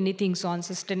recommended many things on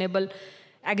sustainable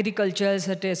agriculture,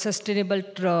 sustainable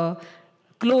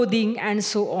clothing, and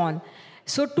so on.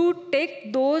 So to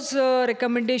take those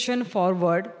recommendations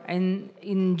forward in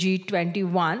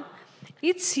G21,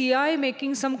 is CI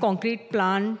making some concrete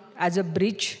plan as a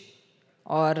bridge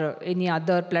or any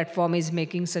other platform is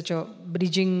making such a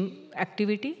bridging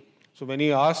activity? So when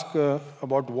you ask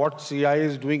about what CI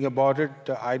is doing about it,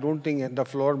 I don't think the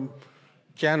floor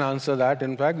can answer that.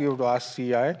 In fact, you have to ask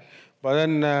CI. But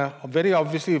then very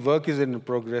obviously work is in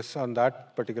progress on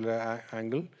that particular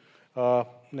angle.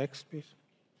 Next, please.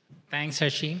 Thanks,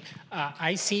 Hashim.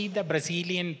 I see the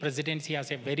Brazilian presidency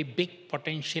as a very big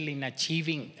potential in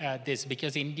achieving this,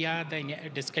 because India, the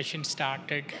discussion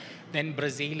started, then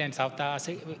Brazil and South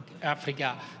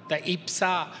Africa, the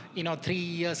IPSA, 3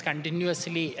 years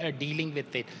continuously dealing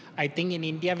with it. I think in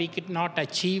India we could not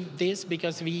achieve this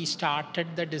because we started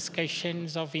the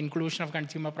discussions of inclusion of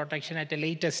consumer protection at a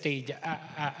later stage,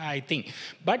 I think.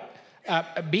 But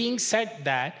being said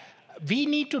that, we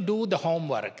need to do the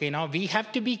homework. We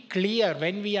have to be clear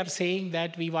when we are saying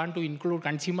that we want to include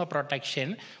consumer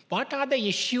protection. What are the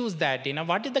issues that,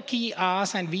 what is the key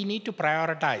asks, and we need to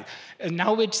prioritize.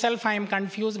 Now itself, I am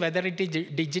confused whether it is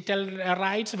digital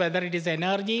rights, whether it is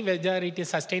energy, whether it is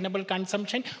sustainable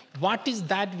consumption. What is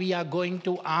that we are going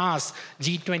to ask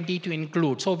G20 to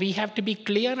include? So we have to be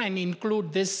clear and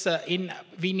include this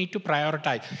we need to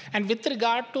prioritize. And with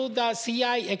regard to the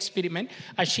CI experiment,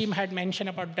 Ashim had mentioned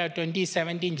about the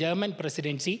 2017 German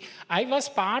presidency. I was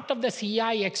part of the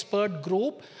CI expert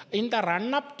group in the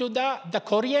run-up to the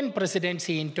Korean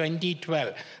presidency in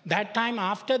 2012. That time,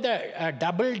 after the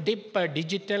double-dip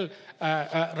digital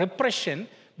repression,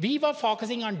 we were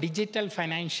focusing on digital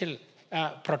financial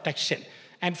protection.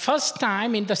 And first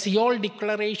time in the Seoul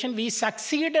Declaration, we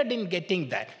succeeded in getting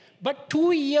that. But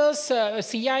 2 years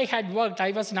CI had worked. I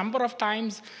was a number of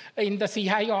times in the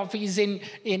CI office in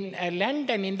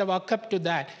London in the workup to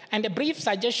that. And a brief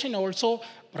suggestion also,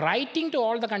 writing to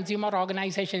all the consumer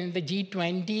organizations in the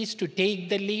G20s to take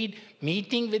the lead,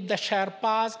 meeting with the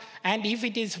Sherpas, and if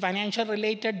it is financial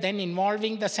related, then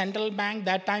involving the central bank.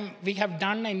 That time we have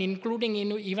done, and including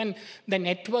even the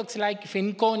networks like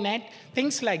FincoNet,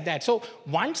 things like that. So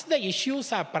once the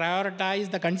issues are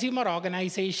prioritized, the consumer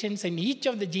organizations in each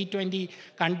of the G20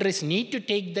 countries need to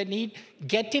take the lead,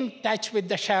 get in touch with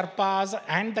the Sherpas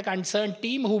and the concerned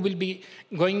team who will be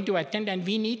going to attend, and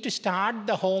we need to start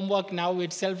the homework now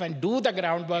itself and do the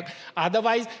groundwork.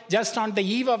 Otherwise, just on the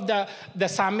eve of the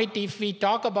summit, if we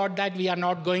talk about that, we are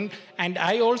not going. And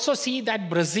I also see that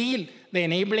Brazil, the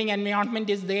enabling environment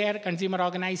is there, consumer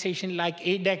organization like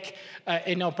ADEC,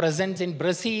 presence in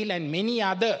Brazil, and many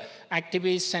other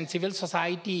activists and civil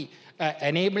society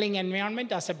enabling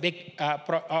environment as a big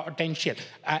potential.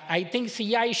 I think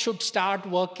CI should start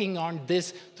working on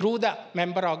this through the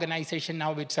member organization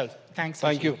now itself. Thanks.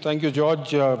 Thank you. Thank you,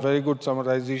 George. Very good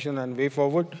summarization and way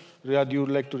forward. Riyad, you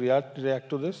would like to react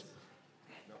to this?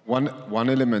 One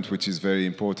element which is very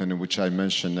important and which I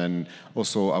mentioned, and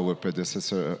also our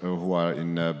predecessor who are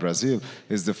in Brazil,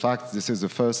 is the fact this is the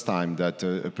first time that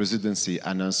a presidency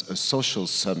announced a social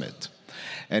summit.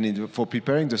 And for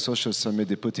preparing the social summit,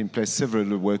 they put in place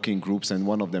several working groups, and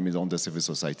one of them is on the civil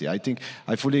society. I think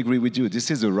I fully agree with you.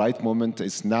 This is the right moment.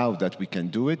 It's now that we can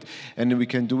do it, and we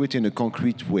can do it in a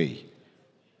concrete way.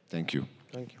 Thank you.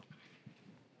 Thank you.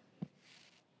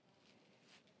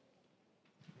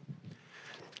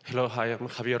 Hello, hi, I'm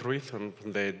Javier Ruiz. I'm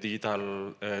from the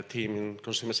digital team in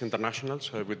Consumers International,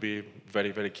 so I would be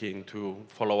very, very keen to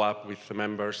follow up with the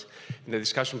members in the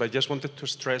discussion. But I just wanted to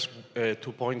stress 2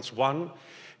 points. One,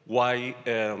 why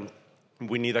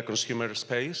we need a consumer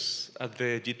space at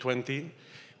the G20,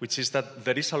 which is that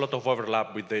there is a lot of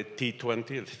overlap with the T20,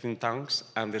 the think tanks,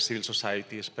 and the civil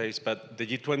society space. But the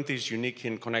G20 is unique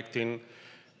in connecting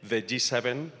the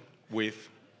G7 with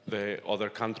the other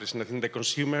countries. And I think the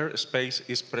consumer space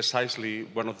is precisely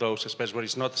one of those spaces where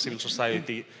it's not a civil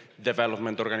society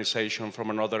development organization from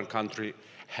another country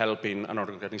helping an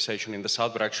organization in the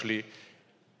South, but actually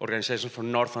organizations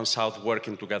from North and South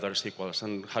working together as equals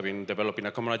and developing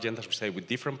a common agenda, as we say, with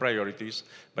different priorities,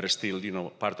 but still,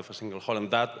 part of a single whole. And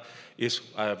that is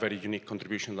a very unique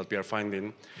contribution that we are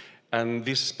finding. And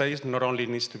this space not only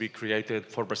needs to be created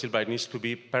for Brazil, but it needs to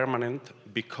be permanent,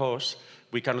 because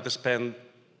we cannot spend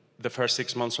the first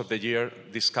 6 months of the year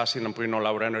discussing and putting all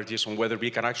our energies on whether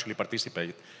we can actually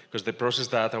participate. Because the process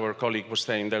that our colleague was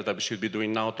saying there that we should be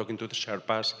doing now, talking to the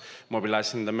Sherpas,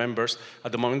 mobilizing the members,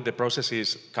 at the moment the process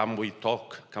is, can we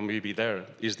talk? Can we be there?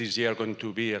 Is this year going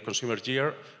to be a consumer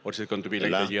year, or is it going to be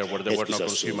like the year where there were no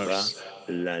consumers?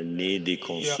 L'année des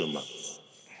consommateurs.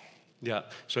 Yeah,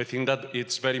 so I think that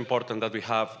it's very important that we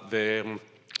have the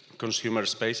consumer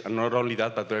space, and not only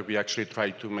that, but we actually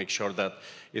try to make sure that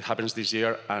it happens this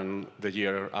year and the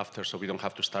year after, so we don't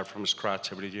have to start from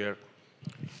scratch every year.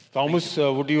 Thomas,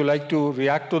 would you like to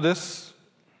react to this?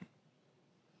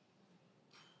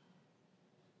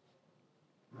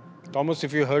 Thomas,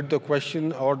 if you heard the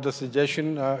question or the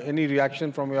suggestion, any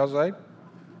reaction from your side?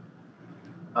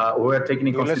 We are taking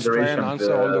in So let's try and consideration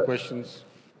answer all the questions.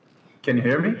 Can you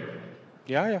hear me?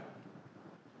 Yeah.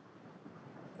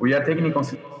 We are taking in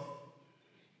consideration.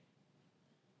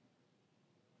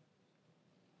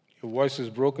 Your voice is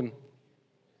broken.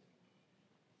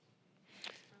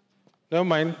 Never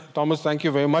mind. Thomas, thank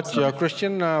you very much.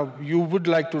 Christian, you would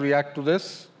like to react to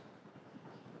this?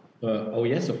 Oh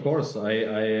yes, of course.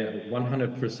 I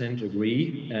 100%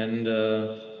 agree. And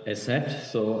as said,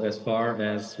 so as far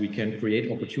as we can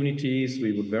create opportunities,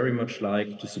 we would very much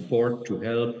like to support, to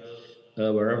help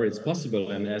wherever it's possible.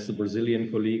 And as the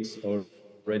Brazilian colleagues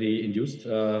already induced,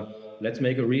 let's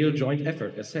make a real joint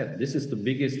effort. As said, this is the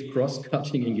biggest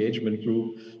cross-cutting engagement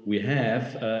group we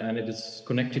have, and it is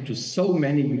connected to so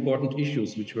many important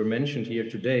issues which were mentioned here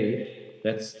today.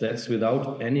 That's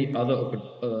without any other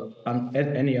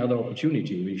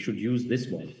opportunity. We should use this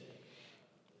one.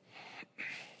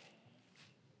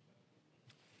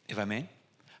 If I may,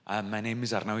 my name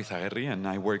is Arnau Izaguirre, and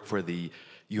I work for the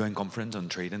UN Conference on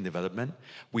Trade and Development.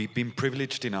 We've been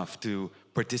privileged enough to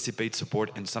participate, support,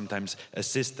 and sometimes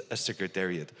assist as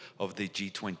secretariat of the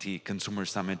G20 Consumer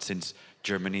Summit since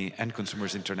Germany and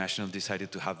Consumers International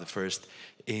decided to have the first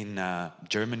in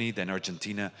Germany, then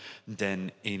Argentina,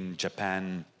 then in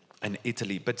Japan and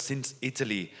Italy. But since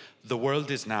Italy, the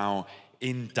world is now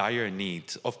in dire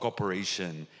need of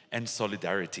cooperation and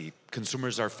solidarity.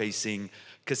 Consumers are facing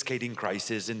cascading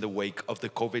crises in the wake of the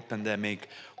COVID pandemic,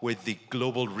 with the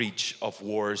global reach of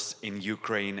wars in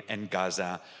Ukraine and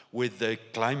Gaza, with the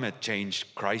climate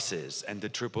change crisis and the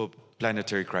triple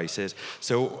planetary crisis.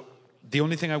 So the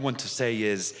only thing I want to say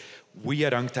is we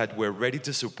at UNCTAD, we're ready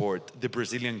to support the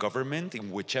Brazilian government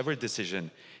in whichever decision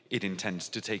it intends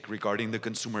to take regarding the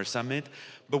Consumer Summit,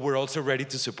 but we're also ready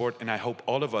to support, and I hope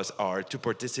all of us are, to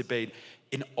participate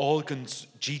in all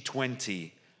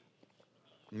G20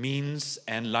 means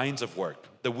and lines of work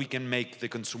that we can make the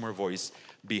consumer voice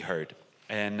be heard.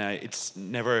 And it's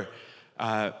never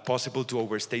possible to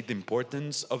overstate the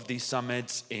importance of these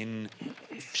summits in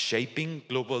shaping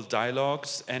global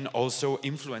dialogues and also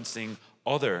influencing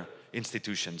other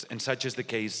institutions. And such is the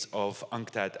case of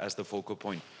UNCTAD as the focal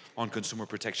point on consumer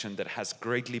protection that has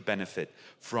greatly benefited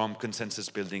from consensus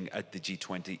building at the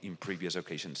G20 in previous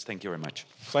occasions. Thank you very much.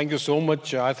 Thank you so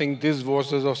much. I think these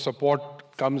voices of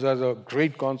support comes as a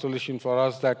great consolation for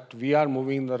us that we are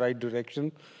moving in the right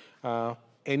direction.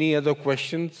 Any other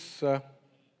questions?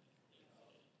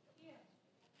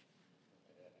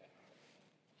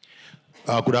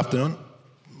 Good afternoon.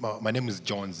 My name is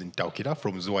John Zintaukira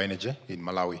from Zua Energy in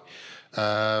Malawi.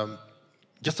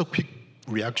 Just a quick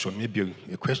reaction, maybe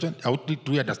a question. I would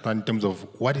really understand in terms of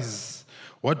what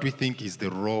do you think is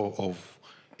the role of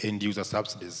end-user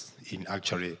subsidies in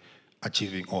actually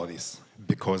achieving all this?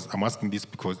 Because I'm asking this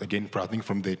because, again, I think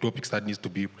from the topics that needs to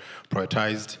be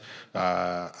prioritized,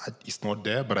 it's not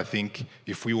there. But I think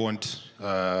if we want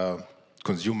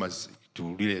consumers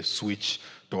to really switch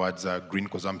towards green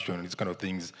consumption and these kind of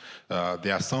things,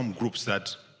 there are some groups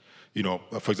that, you know,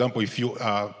 for example, if you,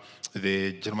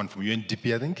 the gentleman from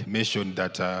UNDP, I think, mentioned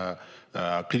that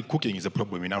clean cooking is a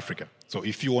problem in Africa. So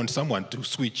if you want someone to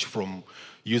switch from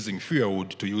using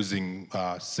firewood to using,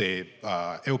 say,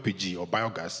 LPG or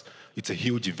biogas, it's a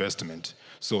huge investment.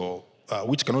 So,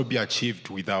 which cannot be achieved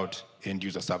without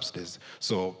end-user subsidies.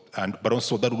 So, but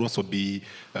also that would also be,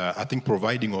 I think,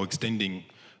 providing or extending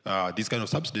these kind of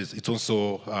subsidies. It's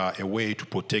also a way to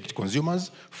protect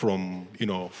consumers from, you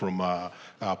know, from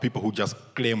people who just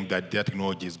claim that their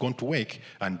technology is going to work,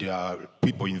 and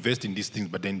people invest in these things,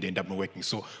 but then they end up not working.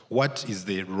 So, what is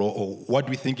the role, or what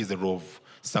do we think is the role of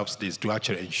subsidies to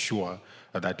actually ensure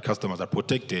that customers are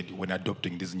protected when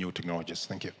adopting these new technologies?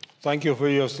 Thank you. Thank you for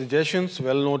your suggestions.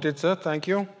 Well noted, sir. Thank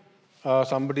you.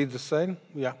 Somebody this side?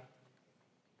 Yeah.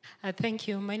 Thank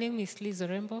you. My name is Liz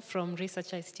Orembo from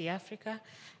Research ICT Africa,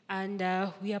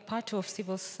 and we are part of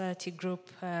civil society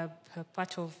group,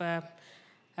 part of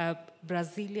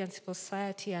Brazilian civil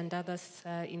society and others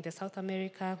in the South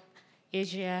America,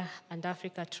 Asia, and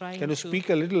Africa trying to... Can you speak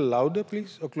a little louder,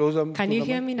 please, or closer? Can you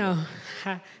hear me now?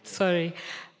 Sorry.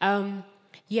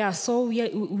 Yeah, so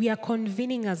we are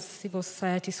convening as civil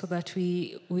society so that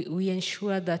we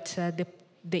ensure that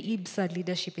the IBSA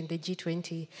leadership in the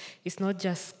G20 is not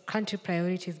just country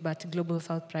priorities, but global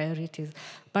South priorities.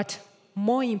 But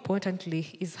more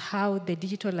importantly is how the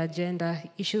digital agenda,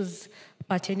 issues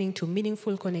pertaining to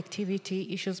meaningful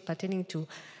connectivity, issues pertaining to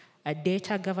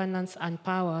data governance and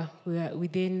power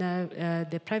within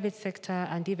the private sector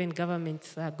and even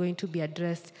governments are going to be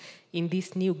addressed in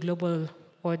this new global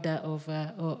order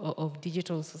of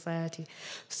digital society.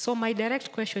 So my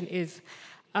direct question is,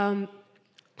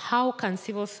 how can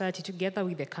civil society, together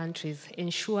with the countries,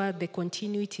 ensure the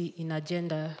continuity in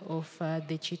agenda of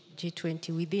the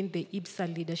G20 within the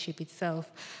IBSA leadership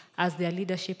itself, as their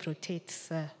leadership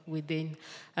rotates within,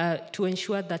 to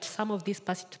ensure that some of these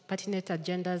pertinent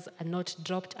agendas are not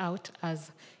dropped out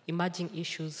as emerging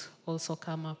issues also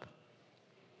come up?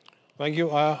 Thank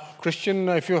you. Christian,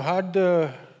 if you had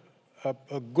a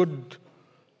good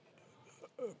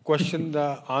question,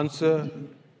 answer.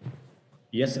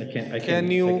 Yes, I can. Can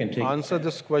you answer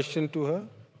this question to her?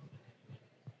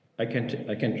 I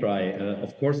can try.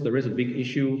 Of course, there is a big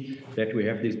issue that we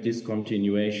have this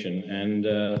discontinuation, and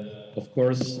of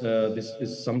course, this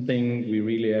is something we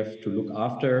really have to look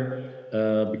after,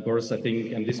 because I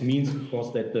think, and this means, of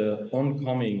course, that the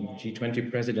oncoming G20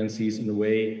 presidencies, in a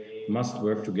way, must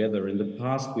work together. In the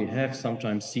past, we have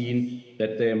sometimes seen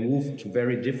that they moved to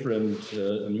very different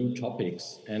new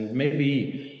topics, and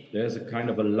maybe there's a kind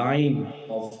of a line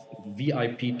of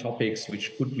VIP topics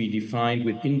which could be defined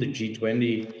within the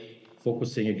G20,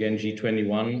 focusing again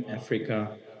G21,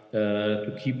 Africa,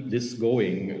 to keep this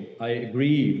going. I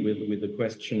agree with the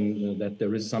question that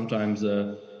there is sometimes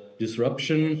a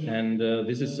disruption, and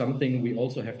this is something we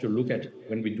also have to look at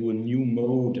when we do a new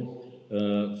mode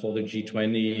for the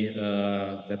G20.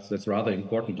 That's rather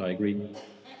important, I agree.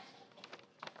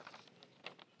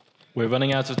 We're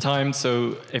running out of time,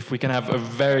 so if we can have a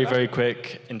very, very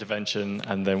quick intervention,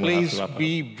 and then we'll have to wrap up.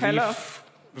 Please be brief. Hello?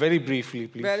 Very briefly,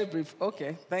 please. Very brief.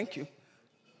 Okay, thank you.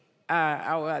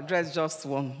 I will address just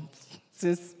one,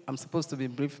 since I'm supposed to be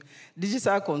brief.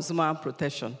 Digital consumer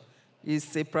protection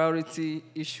is a priority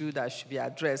issue that should be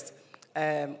addressed.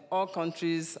 All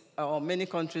countries, or many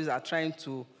countries, are trying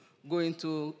to go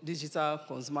into digital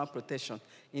consumer protection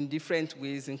in different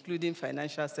ways, including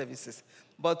financial services.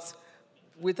 But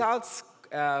without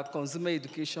consumer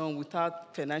education,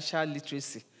 without financial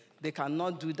literacy, they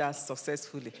cannot do that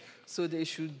successfully. So they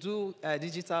should do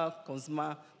digital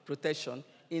consumer protection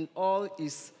in all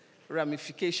its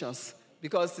ramifications,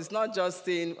 because it's not just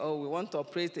saying, oh, we want to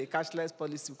operate a cashless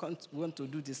policy, we want to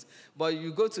do this. But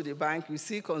you go to the bank, you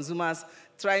see consumers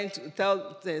trying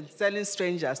to telling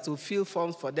strangers to fill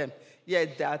forms for them,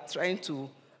 yet they are trying to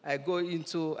go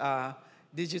into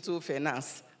digital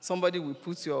finance. Somebody will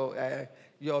put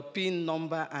your PIN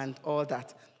number and all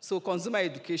that. So consumer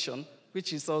education,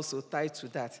 which is also tied to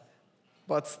that.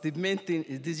 But the main thing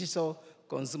is digital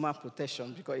consumer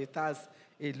protection, because it has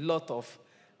a lot of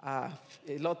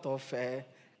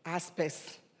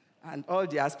aspects, and all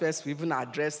the aspects we even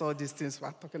address all these things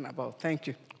we're talking about. Thank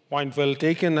you. Point well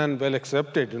taken and well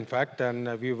accepted, in fact, and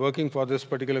we're working for this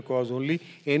particular cause only.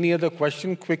 Any other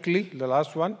question quickly, the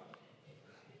last one?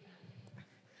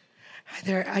 Hi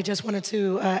there. I just wanted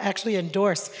to actually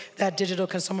endorse that digital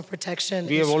consumer protection.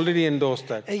 We have already endorsed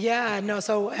that. Yeah, no,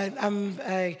 so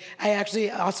I actually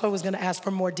also was going to ask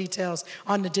for more details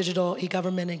on the digital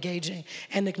e-government engaging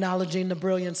and acknowledging the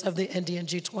brilliance of the Indian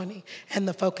G20 and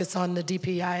the focus on the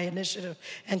DPI initiative,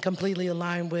 and completely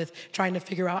aligned with trying to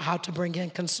figure out how to bring in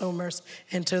consumers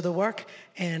into the work.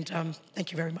 And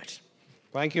thank you very much.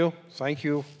 Thank you. Thank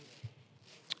you.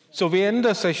 So we end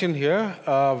the session here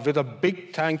with a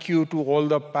big thank you to all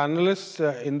the panelists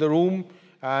in the room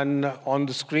and on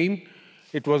the screen.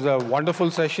 It was a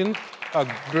wonderful session, a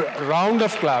round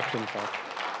of claps, in fact.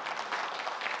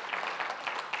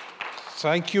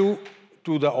 Thank you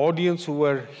to the audience who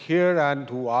were here and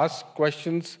who asked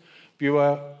questions. We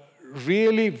were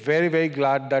really very, very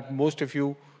glad that most of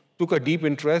you took a deep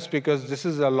interest, because this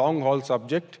is a long-haul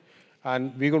subject.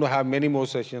 And we're going to have many more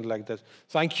sessions like this.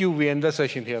 Thank you. We end the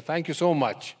session here. Thank you so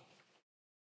much.